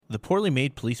The Poorly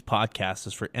Made Police podcast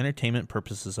is for entertainment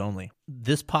purposes only.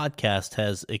 This podcast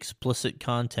has explicit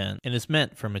content and is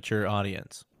meant for a mature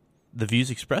audience. The views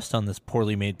expressed on this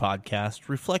Poorly Made podcast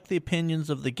reflect the opinions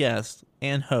of the guest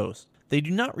and host. They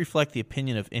do not reflect the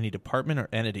opinion of any department or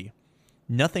entity.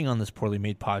 Nothing on this Poorly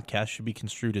Made podcast should be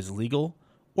construed as legal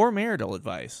or marital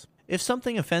advice. If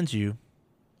something offends you,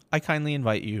 I kindly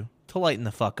invite you to lighten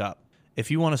the fuck up.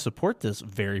 If you want to support this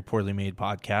very poorly made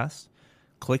podcast,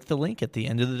 click the link at the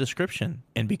end of the description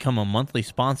and become a monthly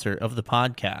sponsor of the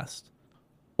podcast.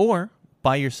 Or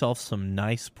buy yourself some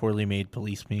nice poorly made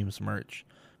police memes merch.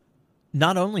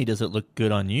 Not only does it look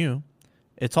good on you,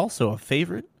 it's also a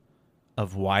favorite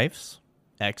of wives,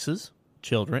 exes,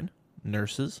 children,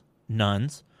 nurses,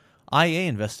 nuns, IA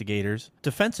investigators,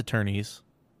 defense attorneys,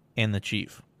 and the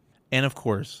chief. And of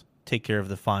course, take care of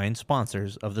the fine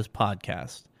sponsors of this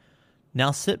podcast. Now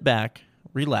sit back,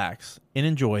 relax, and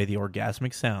enjoy the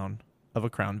orgasmic sound of a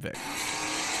Crown Vic.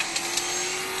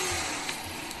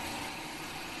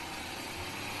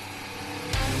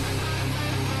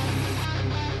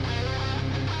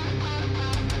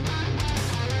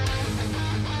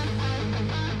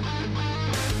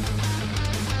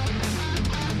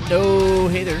 Oh,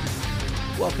 hey there.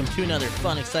 Welcome to another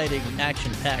fun, exciting,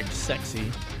 action-packed,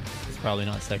 sexy. It's probably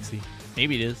not sexy.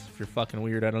 Maybe it is if you're fucking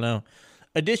weird, I don't know.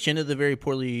 Edition of the Very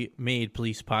Poorly Made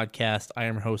Police podcast. I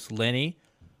am your host, Lenny.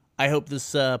 I hope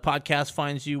this podcast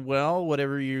finds you well,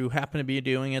 whatever you happen to be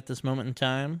doing at this moment in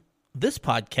time. This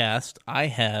podcast, I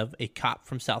have a cop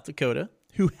from South Dakota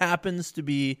who happens to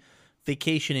be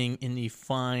vacationing in the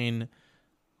fine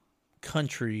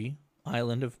country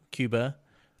island of Cuba.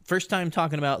 First time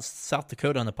talking about South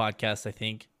Dakota on the podcast, I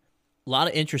think. A lot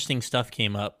of interesting stuff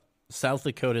came up. South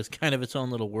Dakota is kind of its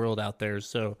own little world out there,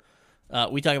 so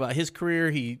we talk about his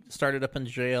career. He started up in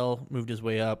jail, moved his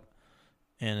way up,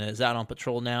 and is out on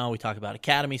patrol now. We talk about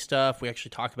academy stuff. We actually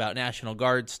talk about National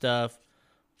Guard stuff.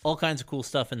 All kinds of cool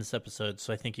stuff in this episode,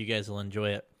 so I think you guys will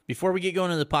enjoy it. Before we get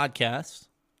going to the podcast,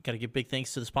 got to give big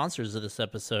thanks to the sponsors of this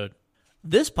episode.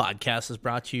 This podcast is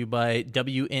brought to you by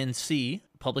WNC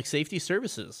Public Safety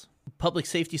Services. Public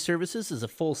Safety Services is a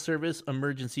full-service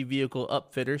emergency vehicle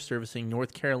upfitter servicing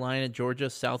North Carolina, Georgia,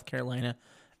 South Carolina,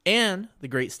 and the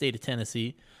great state of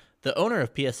Tennessee. The owner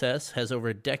of PSS has over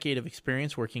a decade of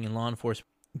experience working in law enforcement,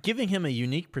 giving him a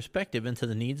unique perspective into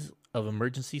the needs of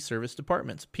emergency service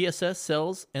departments. PSS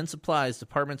sells and supplies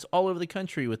departments all over the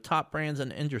country with top brands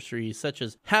and industries such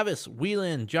as Havas,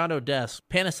 Whelen, Giotto Desk,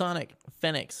 Panasonic,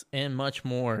 Phoenix, and much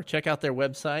more. Check out their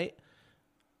website,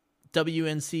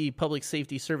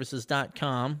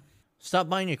 WNCPublicSafetyServices.com. Stop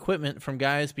buying equipment from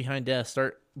guys behind desks.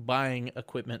 Start buying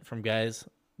equipment from guys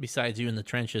besides you in the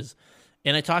trenches.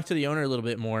 And I talked to the owner a little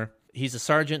bit more. He's a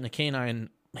sergeant and a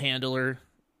canine handler.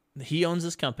 He owns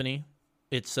this company.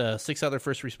 It's 6 other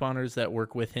first responders that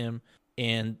work with him.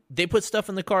 And they put stuff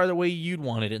in the car the way you'd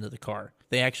want it into the car.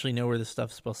 They actually know where this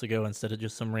stuff's supposed to go instead of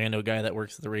just some rando guy that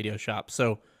works at the radio shop.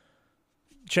 So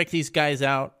check these guys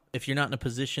out. If you're not in a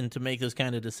position to make those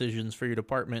kind of decisions for your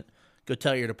department, go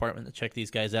tell your department to check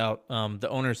these guys out. The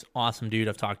owner's awesome dude.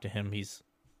 I've talked to him. He's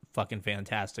fucking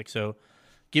fantastic. So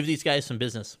give these guys some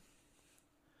business.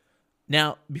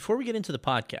 Now, before we get into the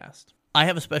podcast, I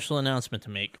have a special announcement to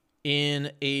make.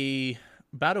 In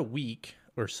about a week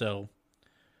or so,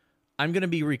 I'm going to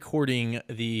be recording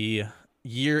the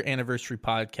year anniversary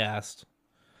podcast.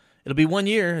 It'll be 1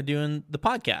 year doing the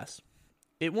podcast.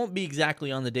 It won't be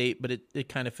exactly on the date, but it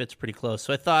kind of fits pretty close.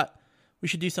 So I thought we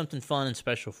should do something fun and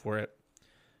special for it.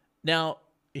 Now,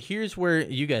 here's where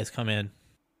you guys come in.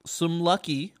 Some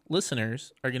lucky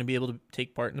listeners are going to be able to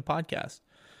take part in the podcast.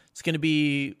 It's going to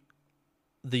be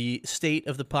the State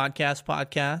of the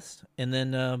Podcast, and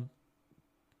then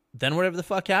Whatever the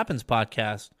Fuck Happens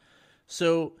podcast.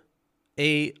 So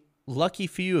a lucky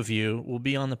few of you will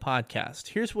be on the podcast.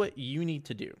 Here's what you need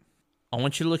to do. I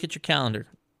want you to look at your calendar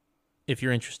if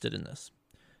you're interested in this.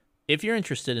 If you're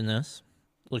interested in this,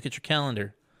 look at your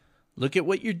calendar. Look at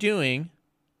what you're doing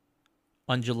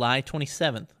on July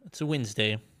 27th. It's a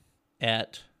Wednesday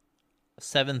at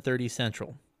 7:30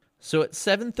 Central. So at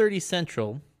 7:30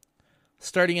 Central,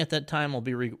 starting at that time, I'll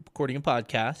be recording a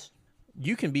podcast.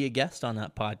 You can be a guest on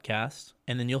that podcast,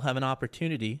 and then you'll have an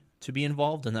opportunity to be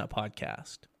involved in that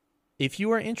podcast. If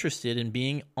you are interested in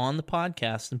being on the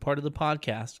podcast and part of the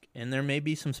podcast, and there may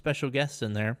be some special guests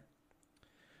in there,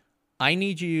 I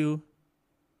need you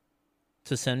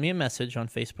to send me a message on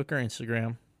Facebook or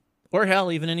Instagram, or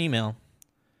hell, even an email,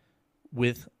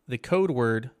 with the code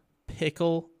word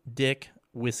Pickle Dick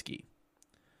Whiskey.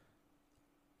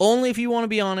 Only if you want to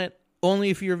be on it,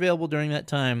 only if you're available during that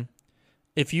time.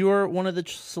 If you are one of the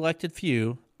selected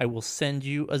few, I will send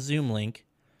you a Zoom link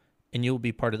and you'll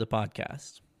be part of the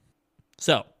podcast.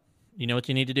 So, you know what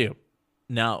you need to do.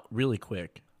 Now, really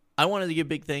quick, I wanted to give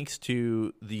big thanks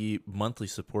to the monthly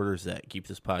supporters that keep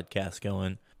this podcast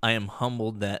going. I am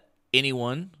humbled that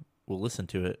anyone will listen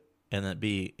to it, and that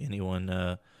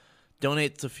anyone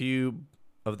donates a few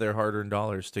of their hard-earned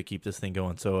dollars to keep this thing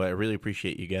going. So I really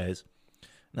appreciate you guys.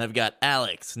 And I've got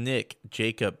Alex, Nick,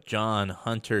 Jacob, John,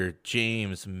 Hunter,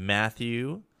 James,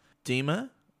 Matthew, Dima.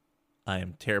 I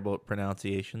am terrible at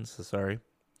pronunciations, so sorry.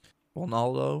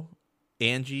 Ronaldo,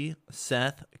 Angie,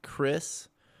 Seth, Chris,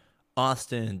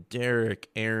 Austin, Derek,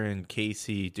 Aaron,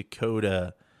 Casey,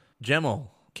 Dakota, Gemel,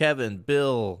 Kevin,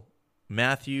 Bill,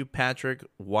 Matthew, Patrick,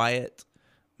 Wyatt,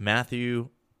 Matthew,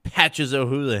 Patches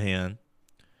O'Houlihan,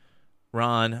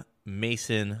 Ron,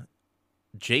 Mason,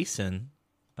 Jason,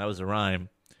 that was a rhyme,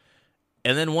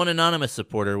 and then one anonymous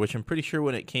supporter, which I'm pretty sure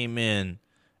when it came in,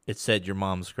 it said your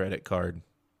mom's credit card.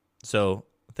 So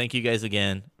thank you guys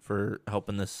again for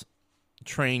helping this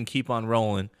train keep on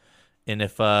rolling. And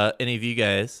if any of you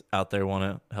guys out there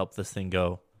want to help this thing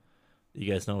go,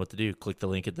 you guys know what to do. Click the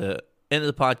link at the end of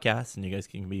the podcast, and you guys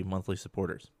can be monthly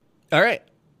supporters. All right.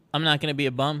 I'm not going to be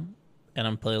a bum, and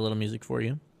I'm going to play a little music for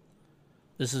you.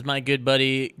 This is my good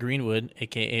buddy Greenwood,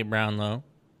 a.k.a. Brownlow,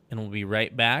 and we'll be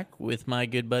right back with my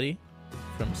good buddy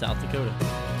from South Dakota.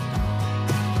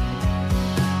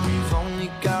 We've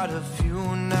only got a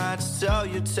few nights till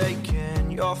you're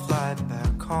taking your flight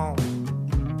back home.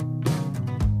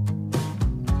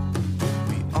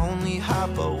 We only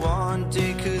have but one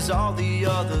day, 'cause all the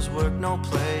others work no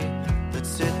play.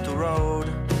 Let's hit the road.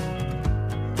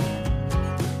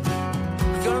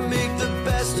 We're gonna make the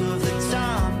best of the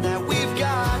time that we've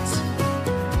got.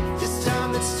 This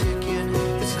time that's ticking,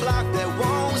 this clock that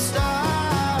won't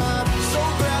stop. So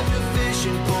grab your fish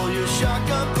and pull your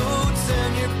shotgun boots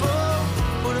and your bow.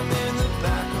 Put 'em in the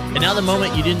back of my And now the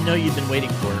moment you didn't know you'd been waiting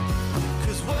for.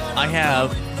 I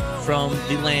have, from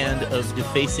the land of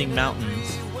defacing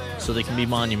mountains so they can be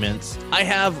monuments, I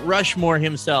have Rushmore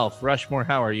himself. Rushmore,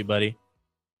 how are you, buddy?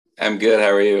 I'm good. How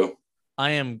are you?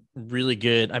 I am really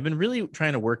good. I've been really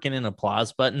trying to work in an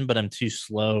applause button, but I'm too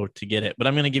slow to get it. But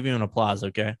I'm going to give you an applause,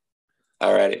 okay?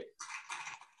 All righty.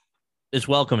 It's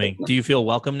welcoming. Do you feel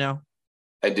welcome now?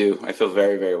 I do. I feel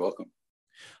very, very welcome.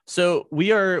 So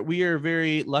we are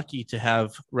very lucky to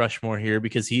have Rushmore here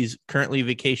because he's currently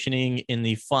vacationing in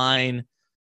the fine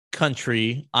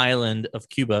country island of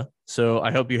Cuba. So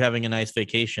I hope you're having a nice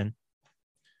vacation.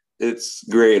 It's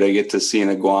great. I get to see an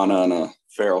iguana and a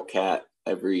feral cat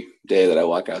every day that I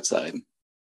walk outside.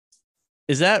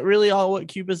 Is that really all what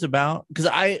Cuba's about? Because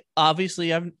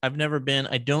I've never been.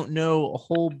 I don't know a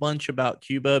whole bunch about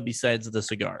Cuba besides the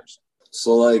cigars.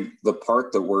 So like the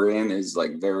part that we're in is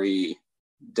like very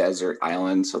desert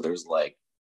island. So there's like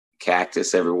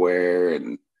cactus everywhere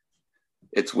and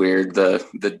it's weird.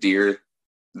 The deer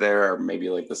there are maybe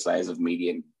like the size of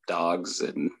median dogs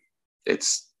and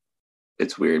it's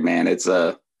weird, man. It's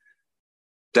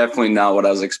definitely not what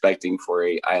I was expecting for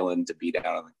a island to be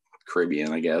down in the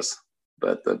Caribbean, I guess.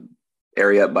 But the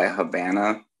area up by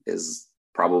Havana is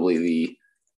probably the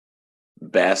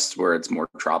best where it's more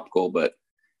tropical. But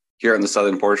here on the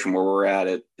southern portion where we're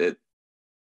at, it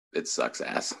sucks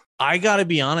ass. I gotta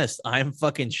be honest, I'm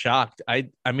fucking shocked. I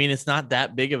mean, it's not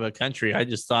that big of a country. I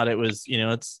just thought it was,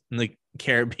 it's in the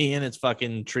Caribbean. It's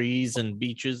fucking trees and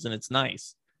beaches, and it's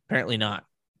nice. Apparently not.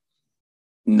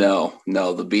 No,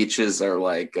 the beaches are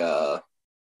like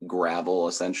gravel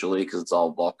essentially because it's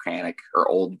all volcanic or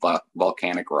old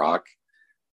volcanic rock.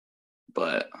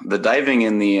 But the diving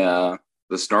and the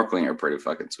snorkeling are pretty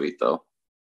fucking sweet though.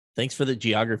 Thanks for the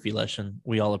geography lesson.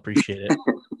 We all appreciate it.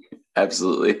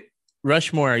 Absolutely.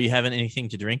 Rushmore, are you having anything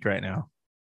to drink right now?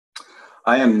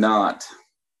 I am not.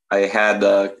 I had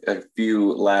a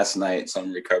few last night, so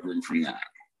I'm recovering from that.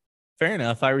 Fair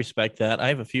enough. I respect that. I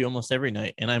have a few almost every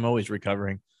night, and I'm always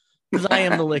recovering because I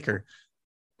am the liquor.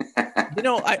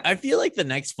 I feel like the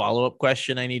next follow-up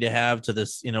question I need to have to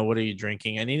this, what are you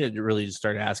drinking? I need to really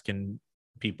start asking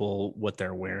people what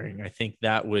they're wearing. I think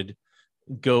that would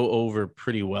go over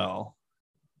pretty well.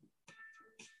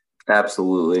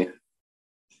 Absolutely.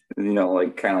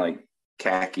 Like kind of like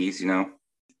khakis, Do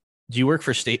you work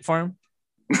for State Farm?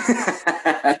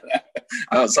 I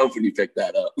was hoping you picked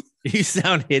that up. You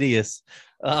sound hideous.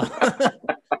 Thanks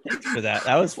for that.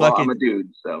 That was well, fucking. I'm a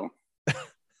dude, so.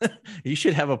 You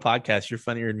should have a podcast. You're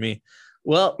funnier than me.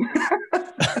 Well,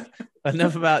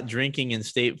 enough about drinking in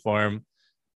State Farm.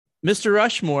 Mr.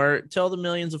 Rushmore, tell the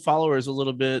millions of followers a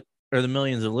little bit, or the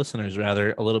millions of listeners,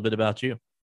 rather, a little bit about you.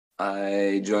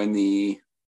 I joined the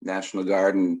National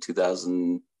Guard in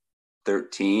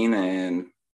 2013, and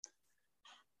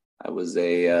I was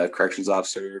a corrections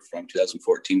officer from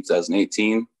 2014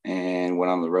 2018, and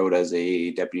went on the road as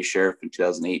a deputy sheriff in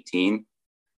 2018.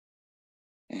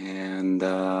 And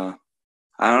I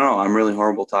don't know. I'm really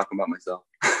horrible talking about myself.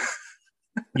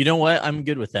 You know what? I'm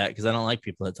good with that because I don't like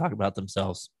people that talk about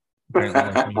themselves.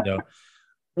 Apparently, like me, though.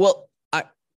 Well,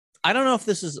 I don't know if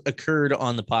this has occurred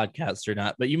on the podcast or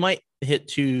not, but you might hit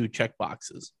 2 check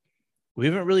boxes. We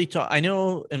haven't really talked. I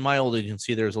know in my old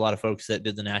agency, there was a lot of folks that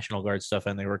did the National Guard stuff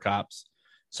and they were cops.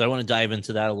 So I want to dive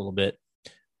into that a little bit.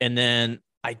 And then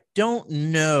I don't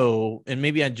know, and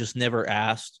maybe I just never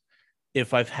asked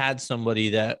if I've had somebody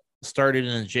that started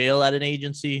in a jail at an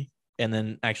agency and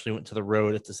then actually went to the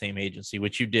road at the same agency,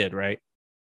 which you did, right?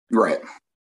 Right.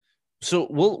 So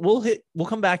we'll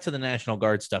come back to the National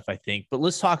Guard stuff, I think, but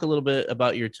let's talk a little bit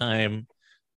about your time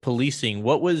policing.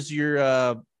 What was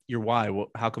your why?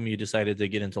 How come you decided to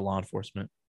get into law enforcement?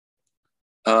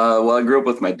 Well, I grew up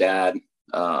with my dad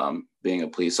being a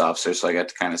police officer, so I got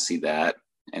to kind of see that.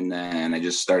 And then I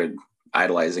just started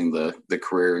idolizing the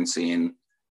career and seeing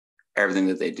everything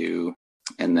that they do.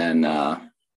 And then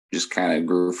just kind of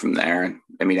grew from there.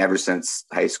 I mean, ever since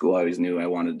high school, I always knew I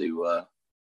wanted to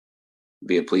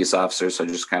be a police officer. So I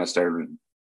just kind of started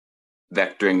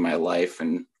vectoring my life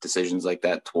and decisions like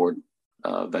that toward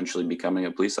eventually becoming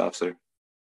a police officer.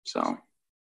 So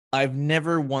I've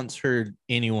never once heard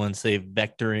anyone say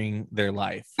vectoring their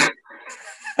life.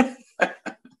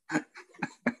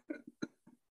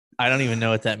 I don't even know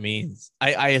what that means.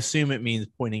 I assume it means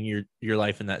pointing your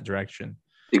life in that direction.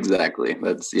 Exactly.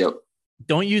 Yep.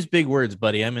 Don't use big words,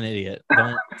 buddy. I'm an idiot.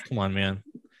 Come on, man.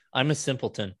 I'm a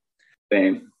simpleton.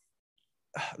 Same.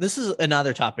 This is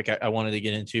another topic I wanted to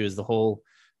get into is the whole,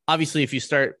 obviously, if you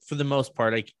start, for the most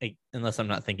part, unless I'm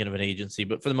not thinking of an agency,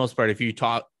 but for the most part, if you're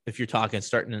talking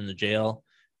starting in the jail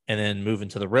and then moving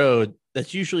to the road,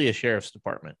 that's usually a sheriff's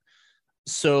department.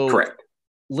 So correct.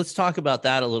 Let's talk about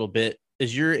that a little bit.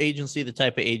 Is your agency the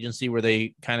type of agency where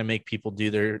they kind of make people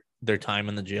do their time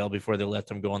in the jail before they let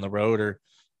them go on the road, or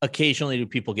occasionally do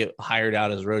people get hired out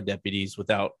as road deputies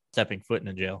without stepping foot in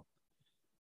a jail?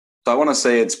 So I want to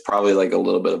say it's probably like a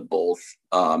little bit of both.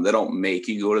 They don't make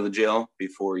you go to the jail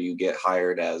before you get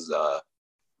hired as a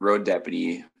road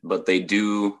deputy, but they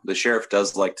do. The sheriff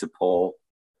does like to pull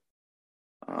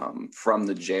from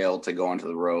the jail to go onto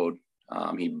the road.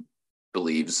 He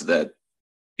believes that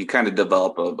you kind of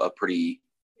develop a pretty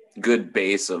good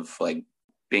base of like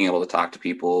being able to talk to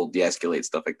people, de-escalate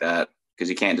stuff like that,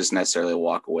 because you can't just necessarily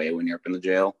walk away when you're up in the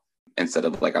jail, instead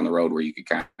of like on the road where you could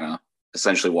kind of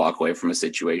essentially walk away from a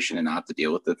situation and not have to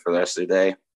deal with it for the rest of the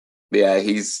day. But yeah,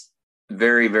 he's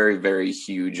very, very, very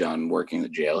huge on working the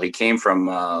jail. He came from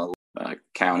a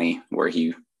county where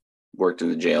he worked in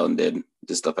the jail and did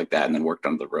stuff like that, and then worked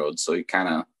on the road. So he kind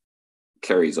of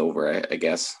carries over, I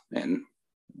guess. And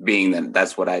being that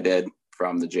that's what I did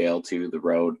from the jail to the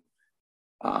road,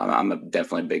 I'm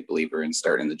definitely a big believer in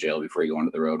starting the jail before you go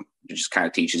onto the road. It just kind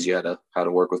of teaches you how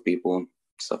to work with people and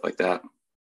stuff like that.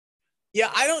 Yeah,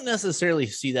 I don't necessarily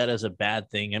see that as a bad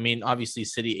thing. I mean, obviously,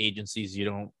 city agencies, you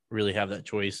don't really have that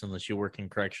choice unless you work in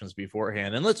corrections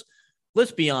beforehand. And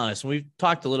let's be honest, we've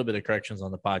talked a little bit of corrections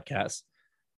on the podcast.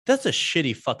 That's a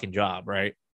shitty fucking job,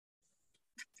 right?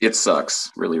 It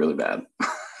sucks really, really bad.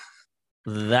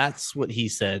 That's what he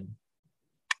said.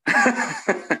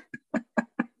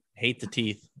 Hate the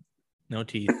teeth. No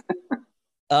teeth.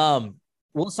 Well,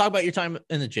 let's talk about your time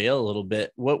in the jail a little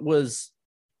bit. What was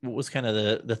kind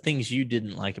of the things you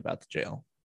didn't like about the jail?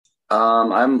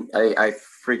 I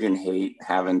freaking hate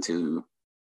having to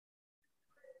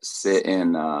sit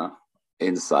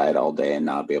inside all day and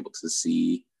not be able to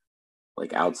see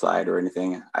like outside or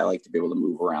anything. I like to be able to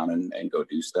move around and go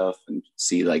do stuff and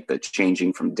see like the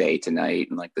changing from day to night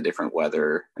and like the different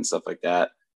weather and stuff like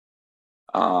that.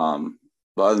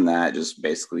 But other than that, just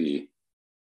basically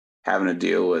having to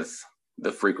deal with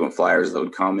the frequent flyers that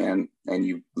would come in, and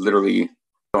you literally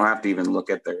don't have to even look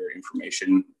at their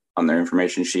information on their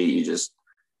information sheet. You just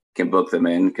can book them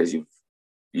in because you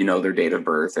know their date of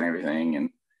birth and everything.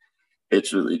 And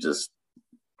it's really just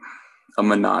a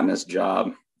monotonous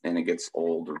job, and it gets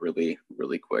old really,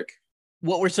 really quick.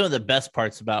 What were some of the best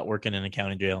parts about working in a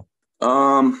county jail?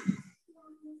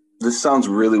 This sounds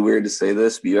really weird to say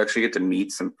this, but you actually get to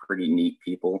meet some pretty neat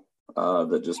people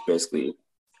that just basically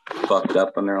fucked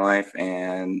up in their life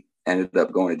and ended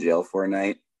up going to jail for a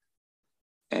night,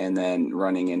 and then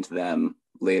running into them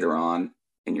later on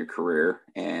in your career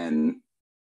and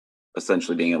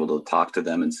essentially being able to talk to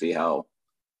them and see how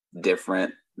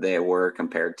different they were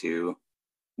compared to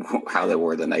how they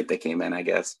were the night they came in, I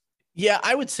guess. Yeah,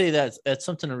 I would say that's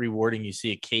something rewarding you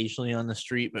see occasionally on the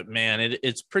street, but man,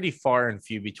 it's pretty far and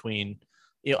few between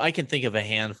I can think of a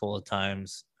handful of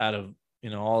times out of,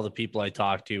 all the people I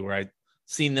talk to where I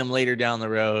seen them later down the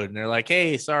road and they're like,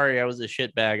 hey, sorry, I was a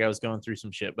shitbag. I was going through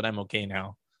some shit, but I'm okay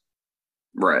now.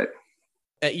 Right.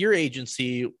 At your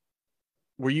agency,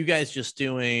 were you guys just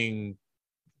doing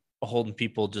holding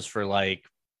people just for like,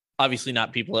 obviously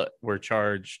not people that were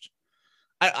charged?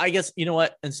 I guess, you know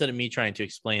what, instead of me trying to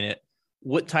explain it,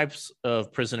 what types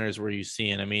of prisoners were you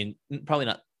seeing? I mean, probably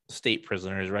not state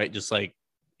prisoners, right? Just like,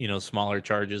 smaller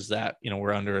charges that,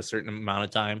 were under a certain amount of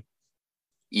time.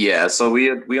 Yeah. So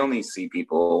we only see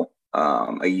people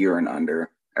a year and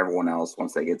under. Everyone else,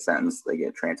 once they get sentenced, they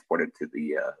get transported to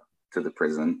the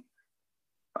prison.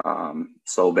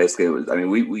 So basically, it was. I mean,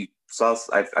 we saw.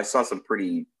 I saw some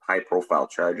pretty high profile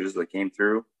charges that came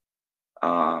through.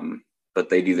 But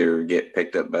they'd either get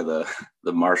picked up by the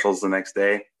marshals the next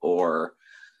day or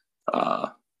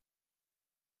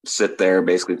sit there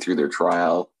basically through their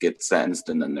trial, get sentenced,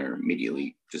 and then they're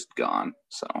immediately just gone.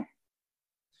 So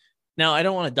now I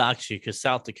don't want to dox you because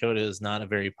South Dakota is not a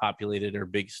very populated or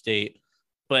big state,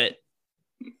 but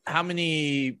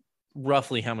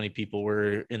roughly how many people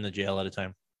were in the jail at a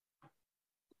time?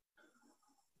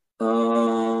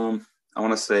 I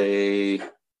want to say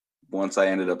once I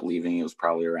ended up leaving, it was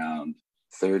probably around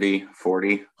 30,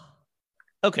 40.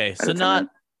 Okay, so not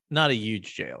a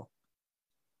huge jail.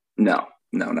 No,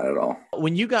 not at all.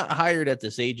 When you got hired at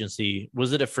this agency,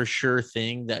 was it a for sure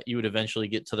thing that you would eventually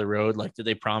get to the road? Like, did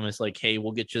they promise like, hey,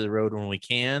 we'll get you the road when we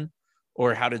can?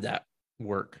 Or how did that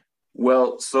work?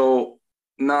 Well, so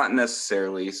not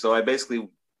necessarily. So I basically,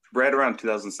 right around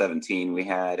 2017, we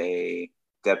had a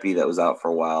deputy that was out for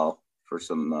a while for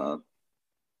some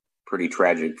pretty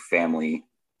tragic family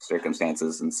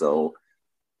circumstances. And so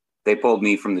they pulled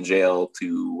me from the jail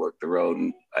to work the road,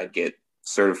 and I'd get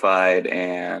certified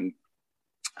and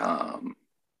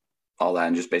all that,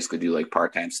 and just basically do like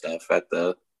part-time stuff at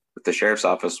the sheriff's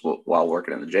office while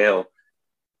working in the jail.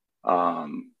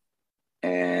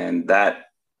 And that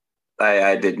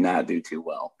I did not do too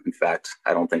well. In fact,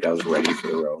 I don't think I was ready for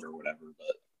the road or whatever,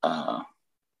 but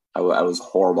I was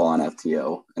horrible on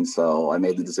FTO. And so I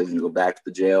made the decision to go back to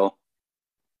the jail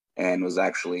and was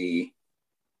actually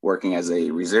working as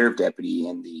a reserve deputy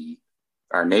in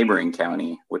our neighboring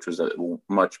county, which was a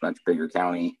much, much bigger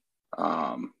county,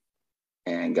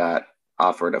 and got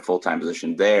offered a full-time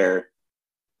position there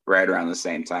right around the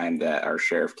same time that our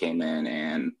sheriff came in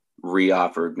and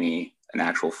re-offered me an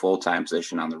actual full-time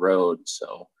position on the road.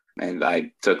 So, and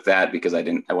I took that because I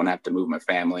wouldn't have to move my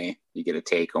family. You get a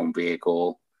take-home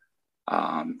vehicle,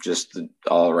 just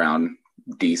all around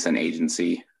decent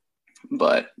agency.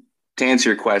 But to answer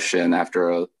your question,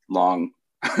 after a long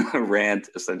rant,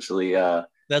 essentially,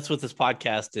 that's what this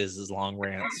podcast is long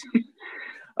rants.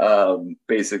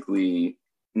 Basically,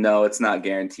 no, it's not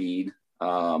guaranteed.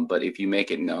 But if you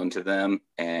make it known to them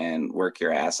and work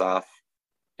your ass off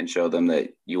and show them that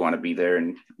you want to be there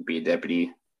and be a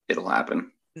deputy, it'll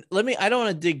happen. I don't want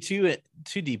to dig too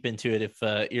deep into it if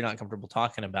you're not comfortable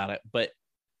talking about it. But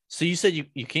so you said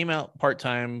you came out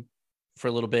part-time for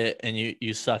a little bit and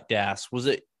you sucked ass. Was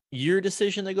it your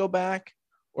decision to go back,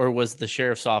 or was the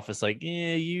sheriff's office like,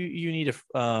 yeah, you need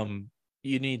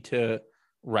to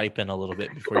ripen a little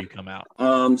bit before you come out?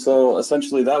 So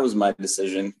essentially that was my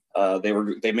decision.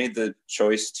 They made the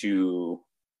choice to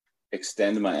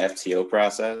extend my FTO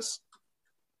process,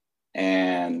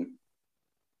 and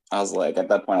I was like, at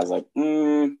that point, I was like,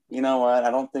 you know what?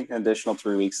 I don't think an additional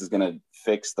 3 weeks is going to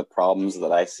fix the problems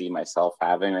that I see myself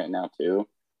having right now too.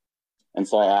 And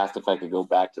so I asked if I could go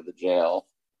back to the jail,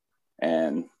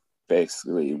 and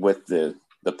basically with the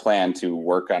plan to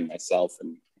work on myself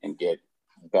and get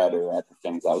better at the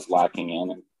things I was lacking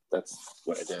in. And that's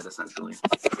what I did essentially.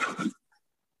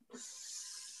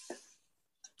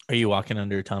 Are you walking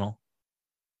under a tunnel?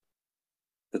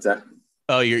 What's that?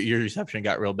 Oh, your reception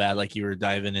got real bad, like you were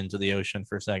diving into the ocean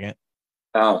for a second.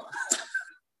 Oh,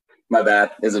 my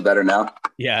bad. Is it better now?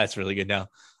 Yeah, it's really good now.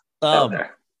 Okay.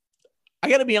 I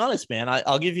got to be honest, man.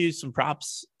 I'll give you some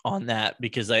props on that,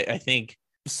 because I think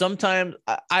sometimes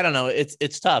I don't know.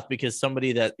 It's tough because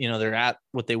somebody that, they're at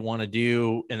what they want to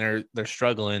do and they're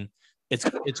struggling. It's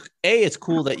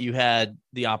cool that you had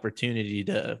the opportunity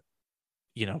to,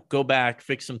 go back,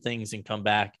 fix some things and come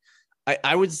back.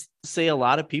 I would say a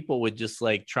lot of people would just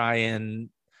like try and,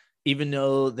 even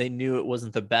though they knew it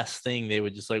wasn't the best thing, they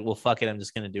would just like, well, fuck it, I'm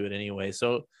just going to do it anyway.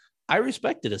 So I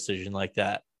respect a decision like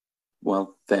that.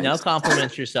 Well, thanks. Now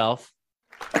compliment yourself.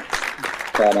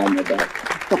 Pat on the back.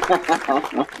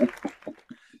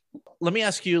 Let me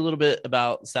ask you a little bit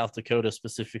about South Dakota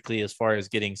specifically, as far as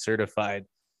getting certified.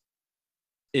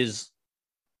 Is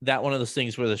that one of those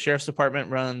things where the sheriff's department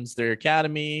runs their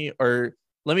academy, or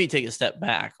let me take a step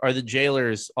back. Are the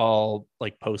jailers all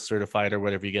like post certified or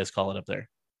whatever you guys call it up there?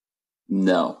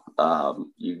 No,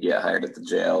 you get hired at the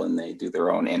jail and they do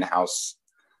their own in-house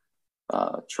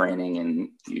training, and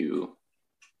you,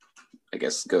 I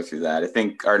guess, go through that. I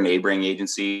think our neighboring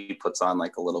agency puts on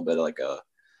like a little bit of like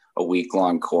a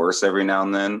week-long course every now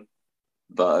and then.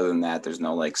 But other than that, there's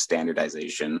no like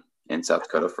standardization in South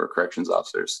Dakota for corrections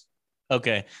officers.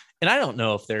 Okay. And I don't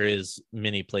know if there is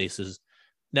many places.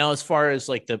 Now, as far as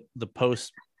like the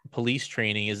post police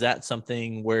training, is that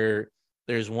something where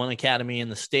there's one academy in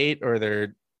the state, or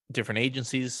there different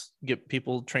agencies get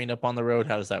people trained up on the road?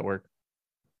 How does that work?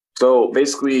 So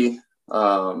basically,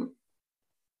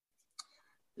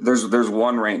 there's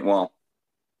one range. Well,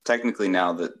 technically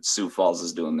now that Sioux Falls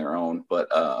is doing their own, but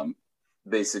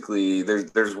basically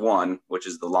there's one, which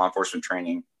is the Law Enforcement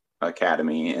Training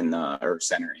Academy in or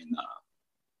center in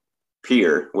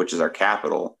Pierre, which is our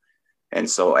capital. And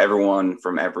so everyone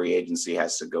from every agency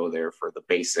has to go there for the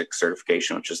basic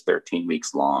certification, which is 13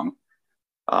 weeks long.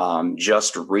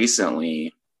 Just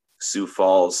recently, Sioux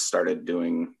Falls started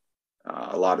doing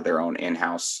a lot of their own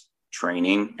in-house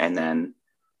training and then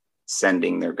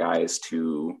sending their guys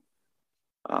to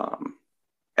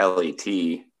LET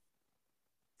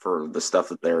for the stuff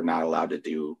that they're not allowed to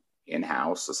do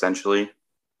in-house, essentially.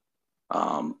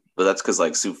 But that's because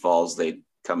like Sioux Falls, they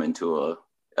come into a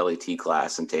LET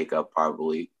class and take up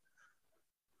probably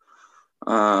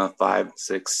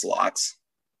 5-6 slots,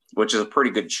 which is a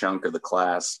pretty good chunk of the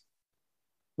class.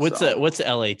 What's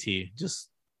LAT? Just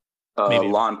maybe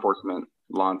law enforcement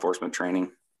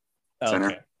training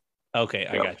center. Okay,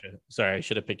 I got you. Sorry, I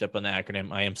should have picked up on the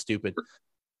acronym. I am stupid.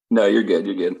 No, you're good.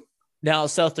 You're good. Now,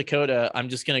 South Dakota, I'm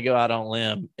just going to go out on a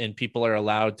limb, and people are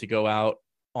allowed to go out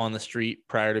on the street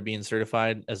prior to being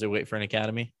certified as they wait for an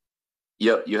academy?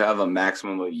 Yep, you have a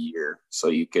maximum of a year. So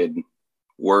you could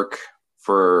work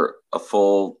for a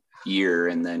full year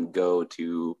and then go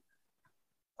to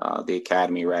the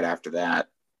academy right after that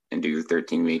and do your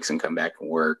 13 weeks and come back and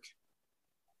work.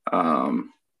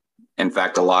 In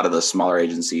fact, a lot of the smaller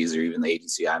agencies, or even the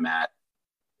agency I'm at,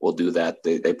 will do that.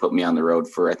 They put me on the road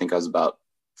for, I think I was about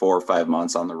 4 or 5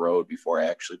 months on the road before I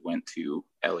actually went to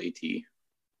LET.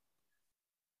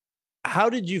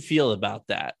 How did you feel about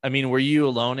that? I mean, were you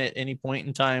alone at any point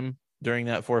in time during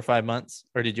that 4 or 5 months,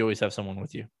 or did you always have someone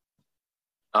with you?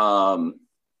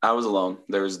 I was alone.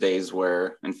 There was days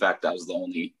where, in fact, I was the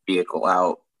only vehicle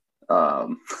out.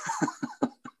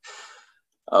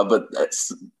 But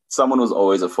someone was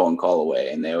always a phone call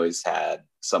away, and they always had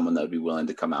someone that would be willing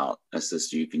to come out and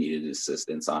assist you if you needed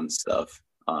assistance on stuff.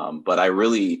 But I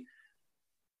really,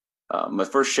 my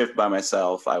first shift by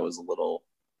myself, I was a little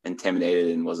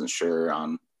intimidated and wasn't sure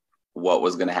on what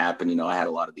was going to happen. You know, I had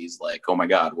a lot of these like, oh my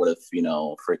God, what if,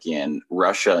 freaking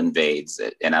Russia invades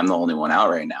it and I'm the only one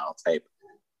out right now type.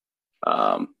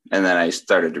 And then I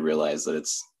started to realize that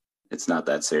it's not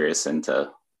that serious, and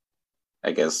to,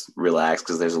 I guess, relax,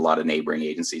 because there's a lot of neighboring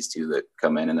agencies too that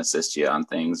come in and assist you on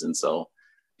things. And so,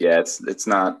 yeah, it's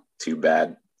not too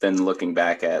bad. Then looking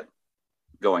back at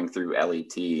going through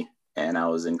LET, and I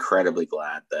was incredibly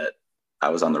glad that I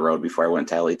was on the road before I went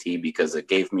to LET, because it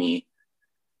gave me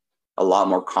a lot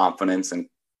more confidence, and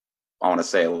I want to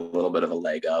say a little bit of a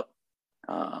leg up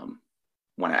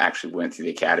when I actually went through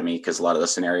the academy, because a lot of the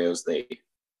scenarios they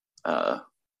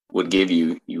would give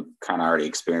you kind of already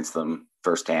experienced them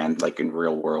firsthand, like in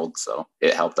real world. So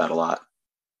it helped out a lot.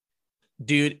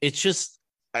 Dude, it's just,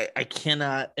 I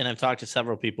cannot, and I've talked to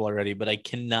several people already, but I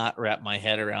cannot wrap my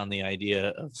head around the idea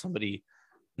of somebody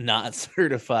not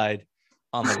certified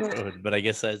on the road. But I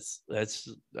guess that's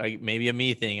maybe a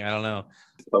me thing. I don't know.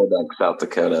 Oh, like South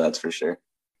Dakota, that's for sure.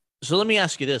 So let me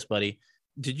ask you this, buddy.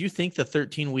 Did you think the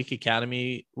 13-week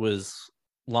academy was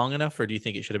long enough, or do you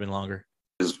think it should have been longer?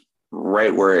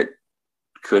 Right where it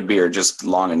could be, or just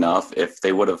long enough. If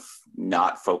they would have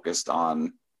not focused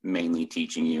on mainly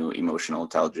teaching you emotional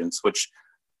intelligence, which,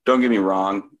 don't get me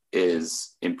wrong,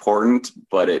 is important,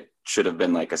 but it should have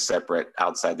been like a separate,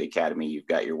 outside the academy, you've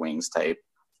got your wings type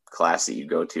class that you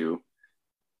go to.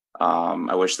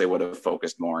 I wish they would have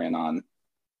focused more in on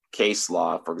case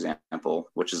law, for example,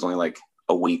 which is only like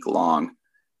a week long.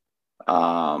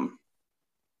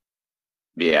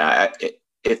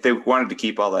 If they wanted to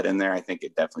keep all that in there, I think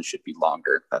it definitely should be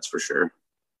longer. That's for sure.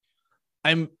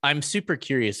 I'm super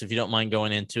curious, if you don't mind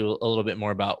going into a little bit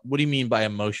more about, what do you mean by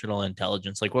emotional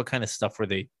intelligence? Like, what kind of stuff were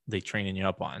they training you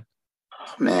up on?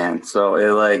 Oh, man, so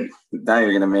now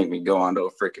you're gonna make me go on to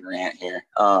a freaking rant here.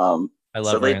 I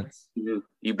love rants.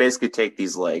 You basically take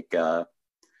these like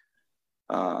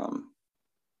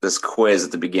this quiz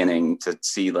at the beginning to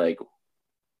see like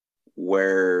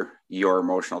where your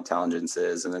emotional intelligence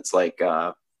is, and it's like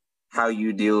how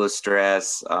you deal with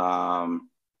stress,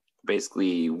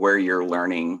 basically where your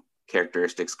learning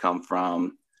characteristics come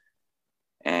from,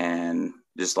 and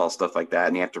just all stuff like that.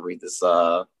 And you have to read this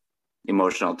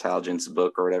emotional intelligence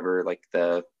book or whatever, like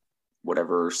the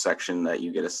whatever section that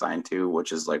you get assigned to,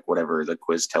 which is like whatever the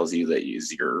quiz tells you that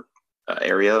is your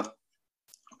area.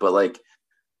 But like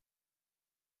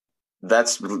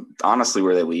that's honestly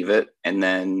where they leave it. And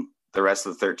then the rest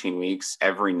of the 13 weeks,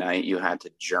 every night you had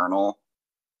to journal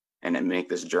and then make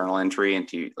this journal entry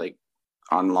into like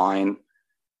online,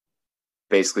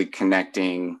 basically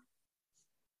connecting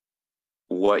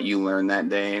what you learned that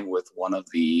day with one of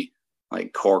the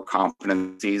like core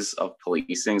competencies of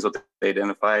policing is what they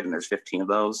identified. And there's 15 of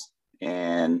those.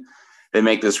 And they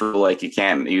make this rule like you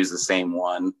can't use the same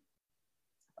one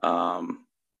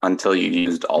until you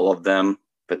used all of them.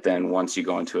 But then once you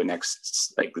go into a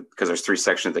next, like, because there's 3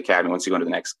 sections of the academy, once you go into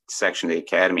the next section of the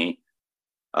academy,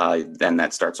 then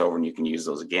that starts over and you can use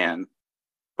those again.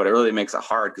 But it really makes it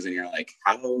hard because then you're like,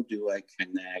 how do I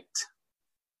connect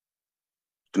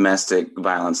domestic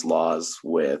violence laws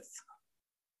with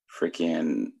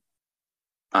freaking,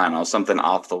 I don't know, something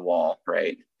off the wall,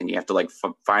 right? And you have to like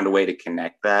find a way to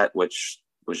connect that, which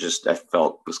was just, I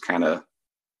felt was kind of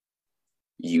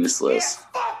useless. It's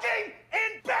fucking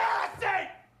embarrassing!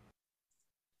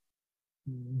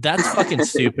 That's fucking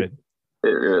stupid. It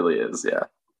really is, yeah.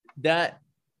 That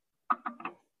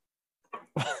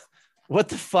what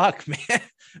the fuck, man?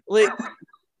 Like,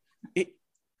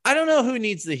 I don't know who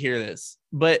needs to hear this,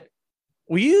 but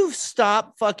will you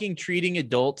stop fucking treating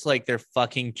adults like they're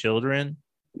fucking children?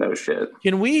 No shit.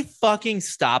 Can we fucking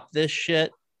stop this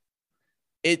shit?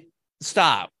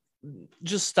 Stop.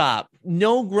 Just stop.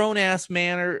 No grown-ass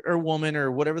man or woman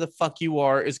or whatever the fuck you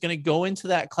are is going to go into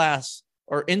that class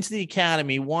or into the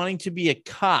academy wanting to be a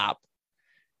cop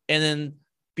and then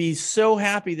be so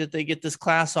happy that they get this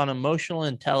class on emotional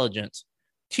intelligence.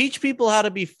 Teach people how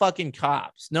to be fucking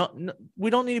cops. No, we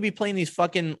don't need to be playing these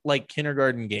fucking like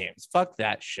kindergarten games. Fuck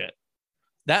that shit.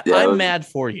 I'm mad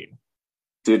for you.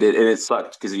 Dude, it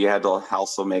sucked because you had to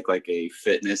also make like a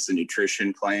fitness and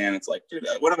nutrition plan. It's like, dude,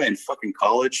 what am I in fucking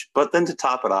college? But then to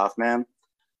top it off, man,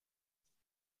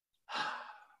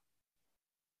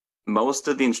 most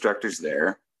of the instructors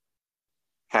there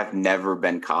have never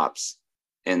been cops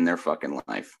in their fucking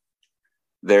life.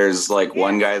 There's like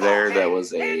one guy there that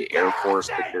was a Air Force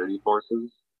security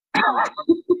forces.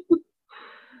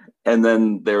 And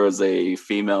then there was a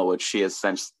female, which she has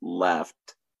since left,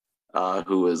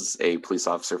 who was a police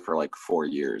officer for like 4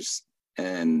 years.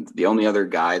 And the only other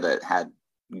guy that had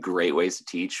great ways to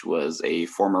teach was a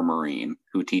former Marine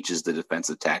who teaches the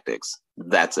defensive tactics.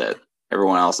 That's it.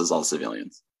 Everyone else is all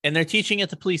civilians. And they're teaching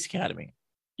at the police academy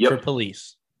for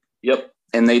police. Yep.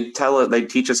 And they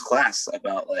teach us class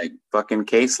about like fucking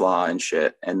case law and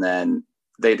shit. And then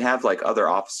they'd have like other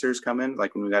officers come in.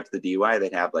 Like when we got to the DUI,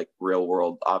 they'd have like real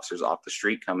world officers off the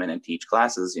street come in and teach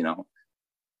classes, you know.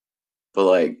 But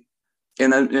like,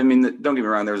 and I mean, don't get me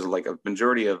wrong, there was like a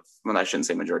majority of, well, I shouldn't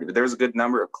say majority, but there was a good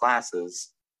number of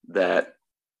classes that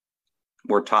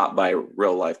were taught by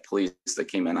real life police that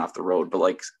came in off the road. But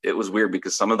like, it was weird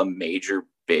because some of the major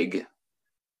big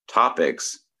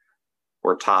topics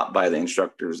were taught by the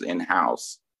instructors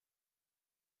in-house.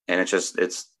 And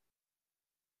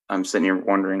I'm sitting here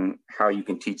wondering how you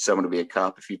can teach someone to be a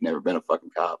cop if you've never been a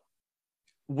fucking cop.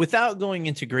 Without going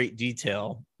into great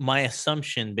detail, my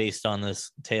assumption based on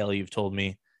this tale you've told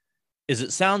me is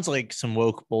it sounds like some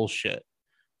woke bullshit.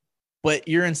 But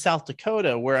you're in South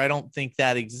Dakota where I don't think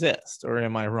that exists, or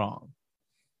am I wrong?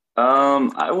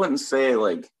 I wouldn't say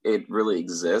like it really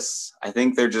exists. I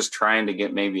think they're just trying to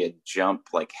get maybe a jump,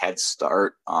 like head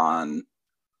start on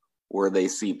where they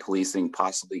see policing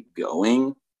possibly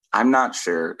going. I'm not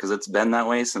sure because it's been that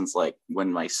way since like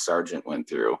when my sergeant went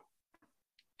through.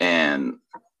 And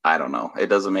I don't know. It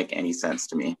doesn't make any sense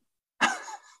to me.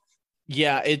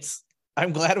 Yeah,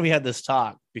 I'm glad we had this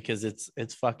talk because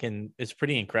it's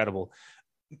pretty incredible.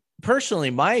 Personally,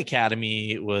 my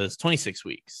academy was 26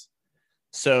 weeks.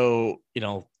 So,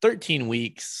 13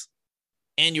 weeks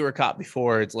and you were a cop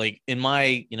before. It's like in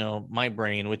my, my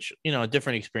brain, which,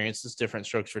 different experiences, different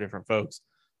strokes for different folks.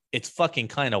 It's fucking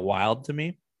kind of wild to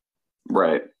me.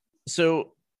 Right.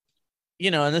 So,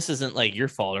 and this isn't like your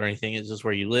fault or anything. It's just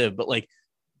where you live. But like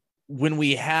when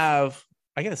we have,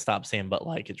 I got to stop saying, but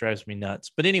like, it drives me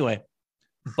nuts. But anyway,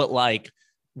 but like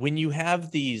when you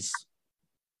have these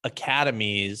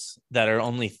academies that are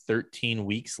only 13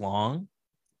 weeks long,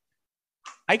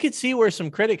 I could see where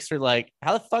some critics are like,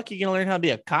 how the fuck are you going to learn how to be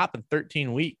a cop in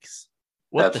 13 weeks?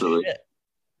 What Absolutely. the shit?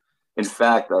 In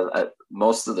fact,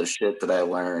 most of the shit that I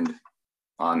learned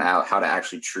on how to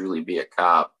actually truly be a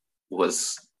cop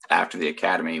was after the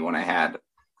academy when I had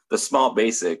the small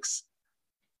basics,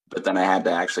 but then I had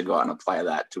to actually go out and apply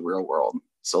that to real world.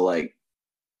 So like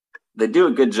they do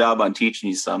a good job on teaching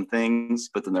you some things,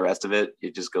 but then the rest of it,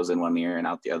 it just goes in one ear and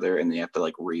out the other, and you have to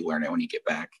like relearn it when you get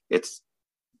back. It's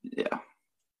yeah.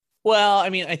 Well, I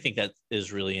mean, I think that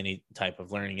is really any type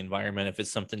of learning environment if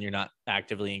it's something you're not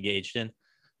actively engaged in.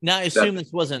 Now, I assume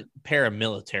this wasn't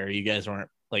paramilitary. You guys weren't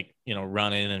like,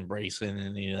 running and bracing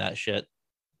and any of that shit.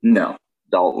 No,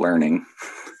 adult learning.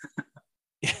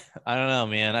 I don't know,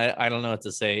 man. I don't know what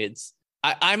to say.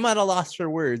 I'm at a loss for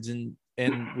words, and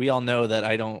we all know that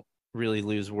I don't really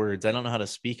lose words. I don't know how to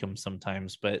speak them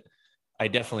sometimes, but I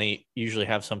definitely usually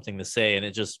have something to say, and I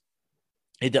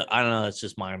don't know. It's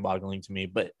just mind boggling to me,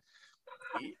 but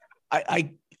I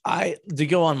to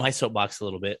go on my soapbox a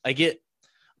little bit, I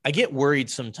get worried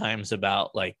sometimes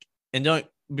about like, and don't,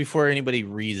 before anybody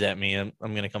reads at me, I'm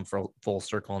going to come for a full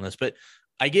circle on this, but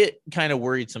I get kind of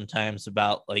worried sometimes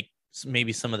about like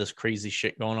maybe some of this crazy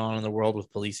shit going on in the world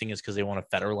with policing is because they want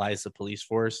to federalize the police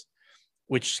force,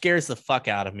 which scares the fuck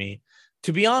out of me.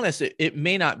 To be honest, it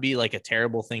may not be like a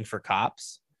terrible thing for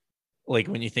cops. Like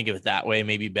when you think of it that way,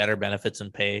 maybe better benefits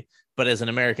and pay. But as an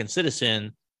American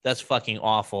citizen, that's fucking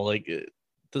awful. Like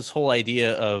this whole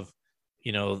idea of,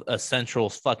 a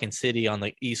central fucking city on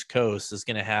the East Coast is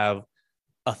going to have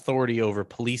authority over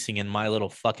policing in my little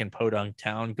fucking podunk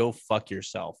town. Go fuck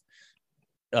yourself.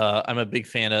 I'm a big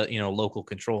fan of, local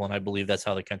control, and I believe that's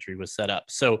how the country was set up.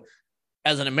 So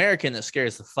as an American, that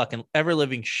scares the fucking ever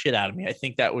living shit out of me. I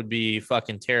think that would be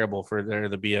fucking terrible for there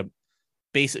to be a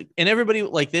basic, and everybody,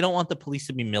 like, they don't want the police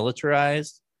to be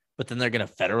militarized, but then they're going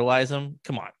to federalize them.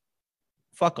 Come on,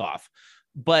 fuck off.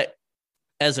 But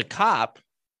as a cop,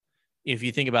 if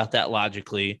you think about that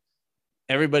logically,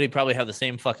 everybody probably have the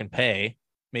same fucking pay,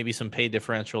 maybe some pay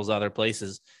differentials other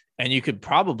places. And you could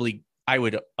probably, I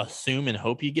would assume and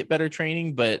hope you get better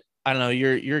training, but I don't know,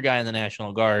 you're a guy in the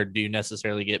National Guard. Do you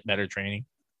necessarily get better training?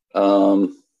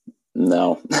 No.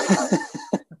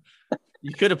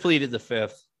 You could have pleaded the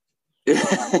fifth.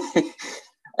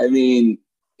 I mean,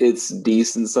 it's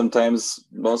decent sometimes.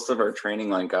 Most of our training,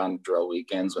 like on drill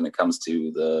weekends, when it comes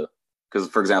to because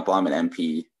for example, I'm an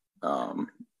MP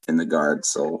in the Guard,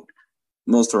 so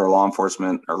most of our law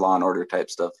enforcement or law and order type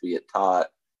stuff we get taught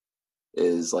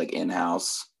is like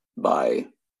in-house by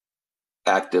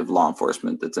active law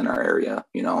enforcement that's in our area,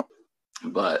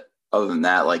 but other than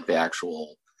that, like the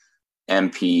actual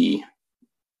MP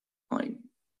like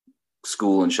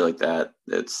school and shit like that,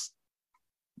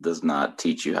 does not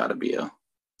teach you how to be a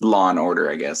law and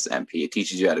order, I guess, MP. It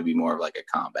teaches you how to be more of like a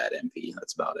combat MP.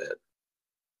 That's about it.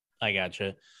 I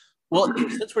gotcha. Well,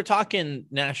 since we're talking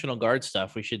National Guard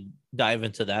stuff, we should dive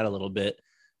into that a little bit.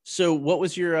 So what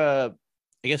was your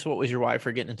what was your why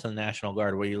for getting into the National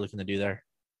Guard? What are you looking to do there?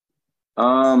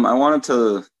 I wanted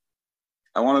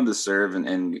to serve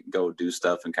and go do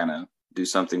stuff and kind of do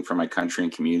something for my country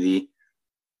and community.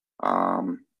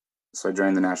 So I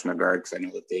joined the National Guard because I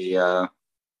know that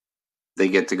they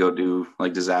get to go do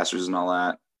like disasters and all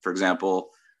that. For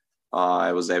example,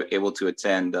 I was able to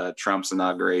attend Trump's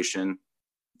inauguration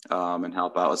and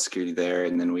help out with security there,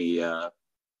 and then we were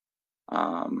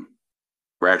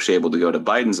actually able to go to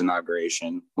Biden's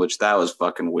inauguration, which that was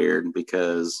fucking weird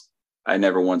because I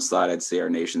never once thought I'd see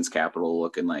our nation's capital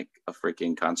looking like a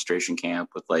freaking concentration camp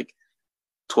with like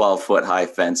 12-foot high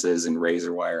fences and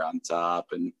razor wire on top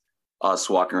and us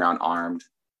walking around armed.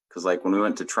 Because like when we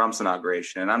went to Trump's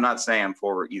inauguration, and I'm not saying I'm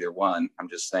for either one, I'm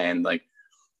just saying like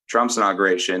Trump's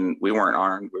inauguration, we weren't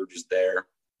armed. We were just there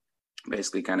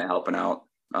basically kind of helping out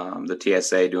the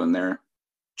TSA doing their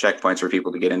checkpoints for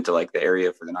people to get into like the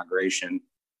area for the inauguration.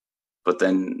 But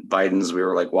then Biden's, we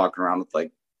were like walking around with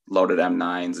like loaded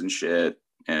M9s and shit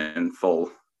and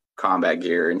full combat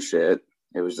gear and shit.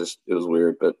 It was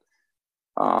weird. But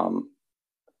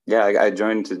yeah, I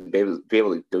joined to be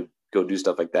able to go do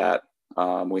stuff like that.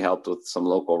 We helped with some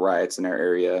local riots in our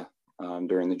area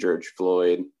during the George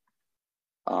Floyd.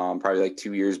 Probably like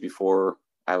 2 years before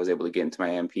I was able to get into my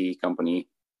MP company,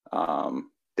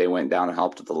 they went down and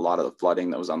helped with a lot of the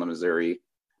flooding that was on the Missouri.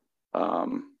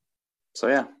 So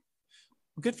yeah.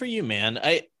 Good for you, man.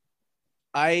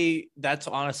 That's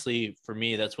honestly, for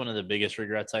me, that's one of the biggest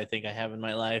regrets I think I have in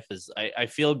my life is I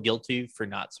feel guilty for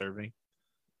not serving.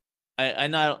 I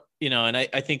not, and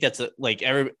I think that's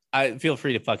I feel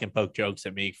free to fucking poke jokes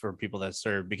at me for people that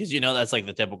serve because, that's like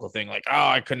the typical thing. Like,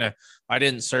 oh, I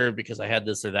didn't serve because I had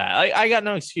this or that. I got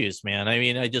no excuse, man. I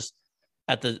mean, I just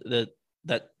at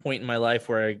that point in my life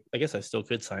where I guess I still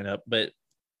could sign up, but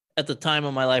at the time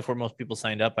of my life where most people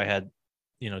signed up, I had,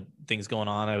 things going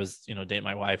on. I was, dating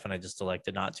my wife, and I just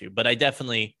elected not to. But I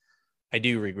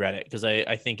do regret it, because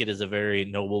I think it is a very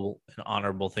noble and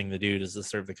honorable thing to do, to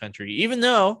serve the country. Even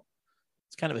though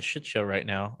it's kind of a shit show right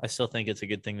now, I still think it's a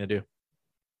good thing to do.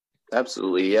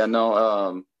 Absolutely. Yeah,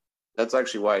 no, that's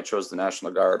actually why I chose the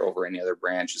National Guard over any other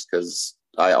branch, is because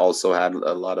I also had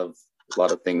a lot of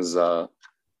things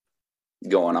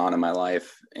going on in my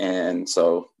life. And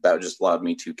so that just allowed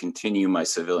me to continue my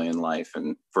civilian life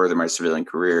and further my civilian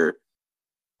career,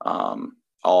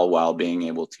 all while being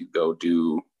able to go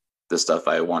do the stuff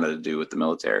I wanted to do with the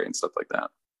military and stuff like that.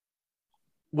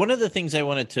 One of the things I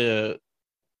wanted to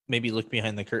maybe look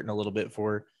behind the curtain a little bit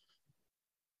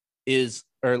is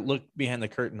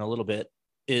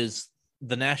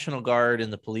the National Guard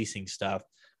and the policing stuff.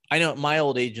 I know at my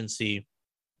old agency,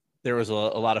 there was a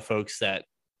lot of folks that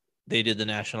they did the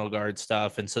National Guard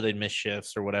stuff, and so they'd miss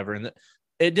shifts or whatever. And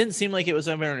it didn't seem like it was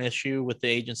ever an issue with the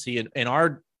agency. And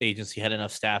our agency had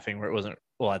enough staffing where it wasn't,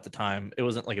 well, at the time, it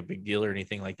wasn't like a big deal or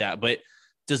anything like that. But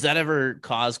does that ever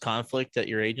cause conflict at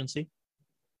your agency?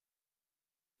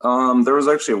 There was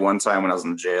actually one time when I was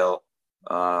in jail,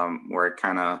 where it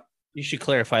kind of... You should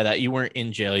clarify that you weren't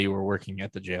in jail, you were working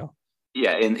at the jail.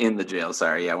 Yeah, in the jail.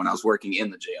 Sorry. Yeah, when I was working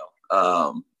in the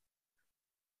jail,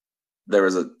 there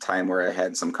was a time where I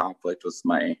had some conflict with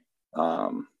my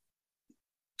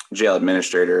jail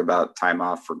administrator about time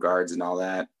off for guards and all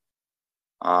that.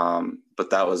 But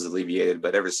that was alleviated.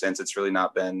 But ever since, it's really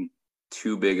not been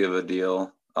too big of a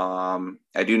deal.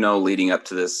 I do know leading up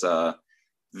to this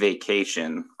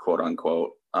vacation, quote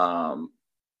unquote,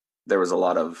 there was a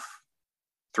lot of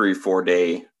 3-4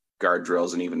 day guard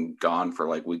drills, and even gone for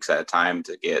like weeks at a time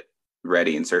to get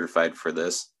ready and certified for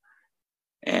this.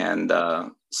 And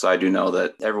so I do know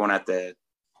that everyone at the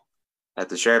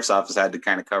sheriff's office had to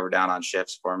kind of cover down on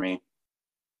shifts for me.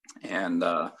 And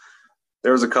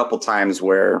there was a couple times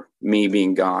where me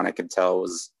being gone, I could tell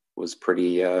was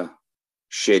pretty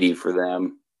shitty for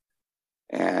them.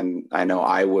 And I know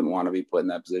I wouldn't want to be put in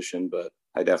that position, but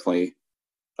I definitely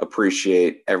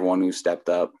appreciate everyone who stepped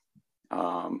up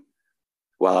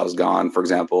while I was gone. For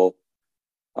example,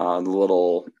 the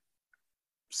little,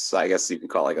 I guess you could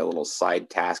call it like a little side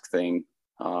task thing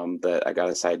that I got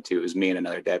assigned to. It was me and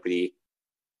another deputy.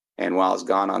 And while I was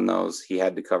gone on those, he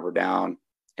had to cover down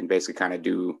and basically kind of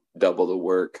do double the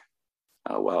work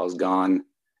while I was gone.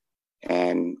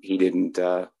 And he didn't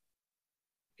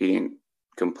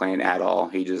complain at all.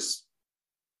 He just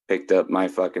picked up my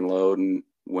fucking load and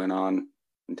went on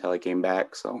until I came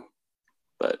back. So,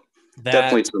 but that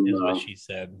definitely some, is what she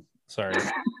said. Sorry.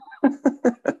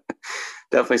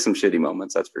 Definitely some shitty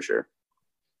moments, that's for sure.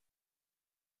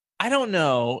 I don't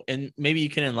know, and maybe you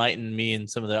can enlighten me and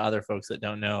some of the other folks that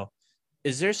don't know.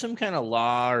 Is there some kind of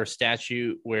law or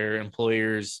statute where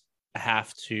employers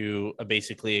have to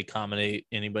basically accommodate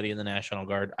anybody in the National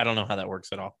Guard? I don't know how that works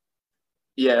at all.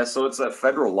 Yeah, so it's a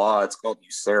federal law. It's called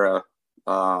USERRA.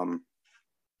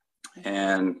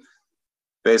 And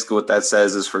basically what that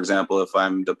says is, for example, if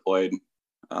I'm deployed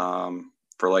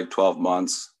for like 12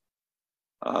 months,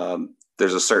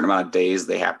 there's a certain amount of days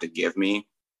they have to give me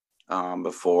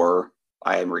before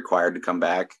I am required to come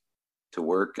back to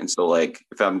work. And so like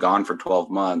if I'm gone for 12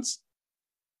 months,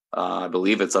 I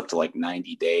believe it's up to like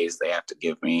 90 days they have to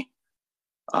give me,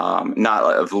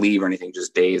 not of leave or anything,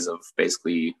 just days of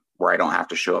basically where I don't have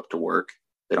to show up to work.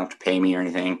 They don't have to pay me or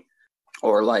anything.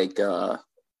 Or like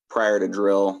prior to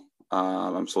drill,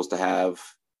 I'm supposed to have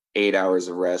 8 hours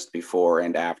of rest before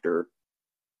and after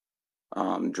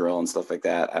drill and stuff like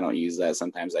that. I don't use that.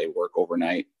 Sometimes I work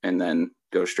overnight and then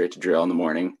go straight to drill in the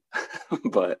morning.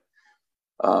 But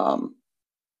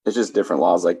it's just different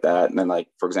laws like that. And then, like,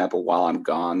 for example, while I'm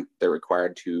gone, they're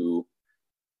required to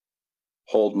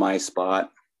hold my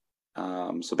spot.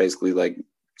 So basically, like,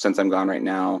 since I'm gone right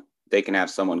now, they can have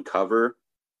someone cover,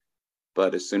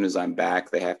 but as soon as I'm back,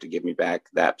 they have to give me back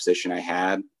that position I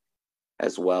had,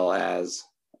 as well as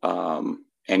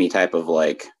any type of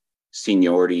like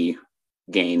seniority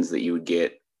gains that you would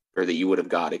get or that you would have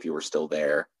got if you were still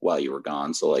there while you were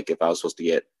gone. So like if I was supposed to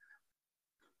get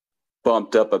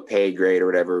bumped up a pay grade or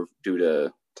whatever due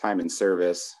to time in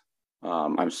service,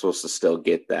 I'm supposed to still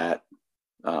get that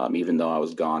even though I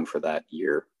was gone for that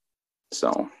year.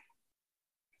 So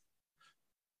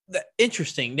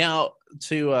interesting. Now,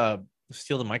 to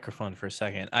steal the microphone for a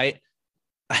second, I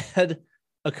had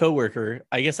a coworker.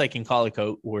 I guess I can call a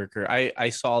coworker. I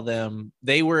saw them.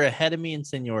 They were ahead of me in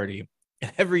seniority.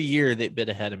 Every year they've been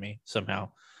ahead of me somehow,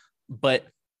 but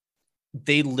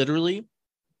they literally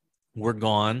were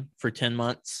gone for 10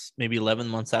 months, maybe 11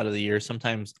 months out of the year.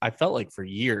 Sometimes I felt like for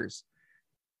years.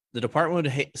 the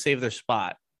department would save their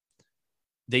spot.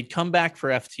 They'd come back for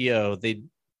FTO.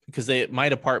 Because my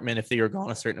department, if they were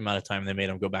gone a certain amount of time, they made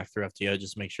them go back through FTO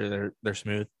just to make sure they're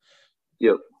smooth.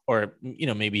 Yep. Or,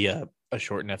 maybe a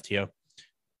shortened FTO.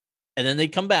 And then they'd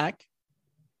come back.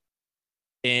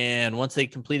 And once they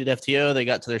completed FTO, they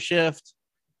got to their shift,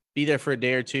 be there for a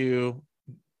day or two,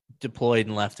 deployed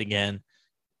and left again.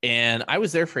 And I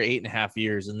was there for 8.5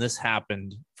 years, and this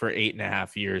happened for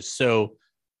 8.5 years. So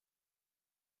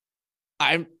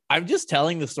I'm just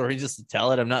telling the story just to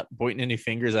tell it. I'm not pointing any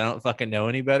fingers. I don't fucking know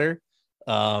any better.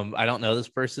 I don't know this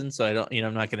person, so I don't,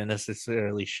 I'm not going to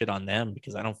necessarily shit on them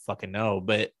because I don't fucking know.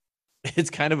 But it's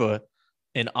kind of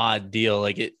an odd deal.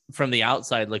 Like, it from the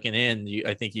outside looking in,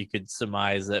 I think you could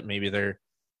surmise that maybe there's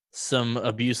some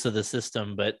abuse of the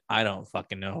system, but I don't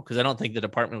fucking know because I don't think the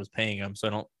department was paying them.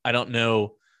 So I don't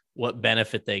know what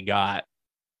benefit they got.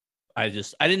 I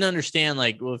didn't understand,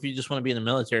 like, well, if you just want to be in the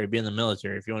military, be in the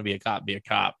military. If you want to be a cop, be a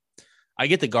cop. I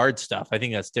get the guard stuff. I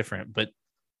think that's different, but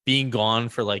being gone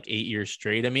for like 8 years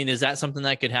straight. I mean, is that something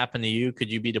that could happen to you?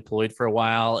 Could you be deployed for a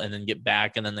while and then get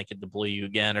back and then they could deploy you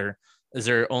again? Or is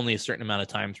there only a certain amount of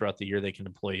time throughout the year they can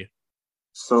deploy you?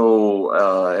 So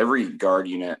every guard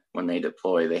unit, when they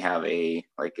deploy, they have a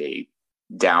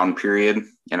down period.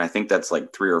 And I think that's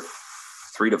like 3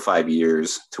 to 5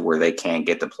 years to where they can't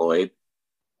get deployed.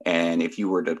 And if you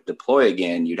were to deploy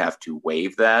again, you'd have to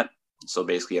waive that. So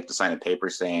basically you have to sign a paper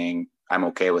saying, I'm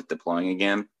okay with deploying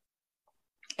again.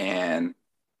 And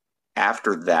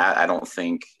after that, I don't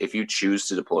think if you choose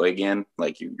to deploy again,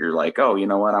 like you're like, oh, you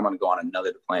know what, I'm going to go on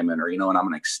another deployment, or, you know what, I'm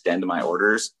going to extend my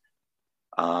orders.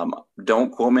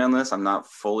 Don't quote me on this. I'm not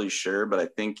fully sure, but I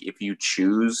think if you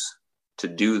choose to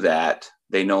do that,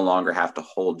 they no longer have to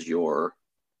hold your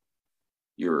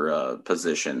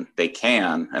position. They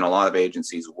can, and a lot of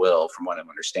agencies will, from what I'm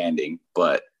understanding,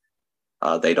 but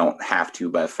they don't have to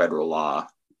by federal law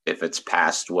if it's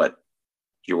past what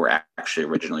you were actually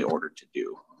originally ordered to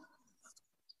do.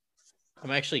 I'm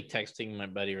actually texting my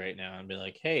buddy right now and be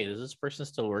like, hey, does this person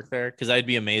still work there? Because I'd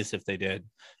be amazed if they did.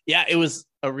 Yeah, it was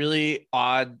a really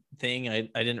odd thing. I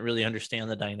didn't really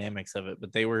understand the dynamics of it,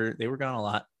 but they were gone a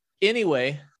lot.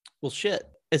 Anyway, well, shit.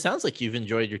 It sounds like you've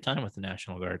enjoyed your time with the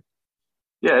National Guard.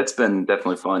 Yeah, it's been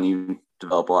definitely fun. You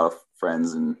develop a lot of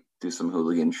friends and do some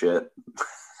hooligan shit.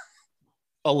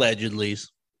 Allegedly.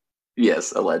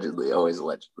 Yes, allegedly. Always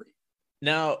allegedly.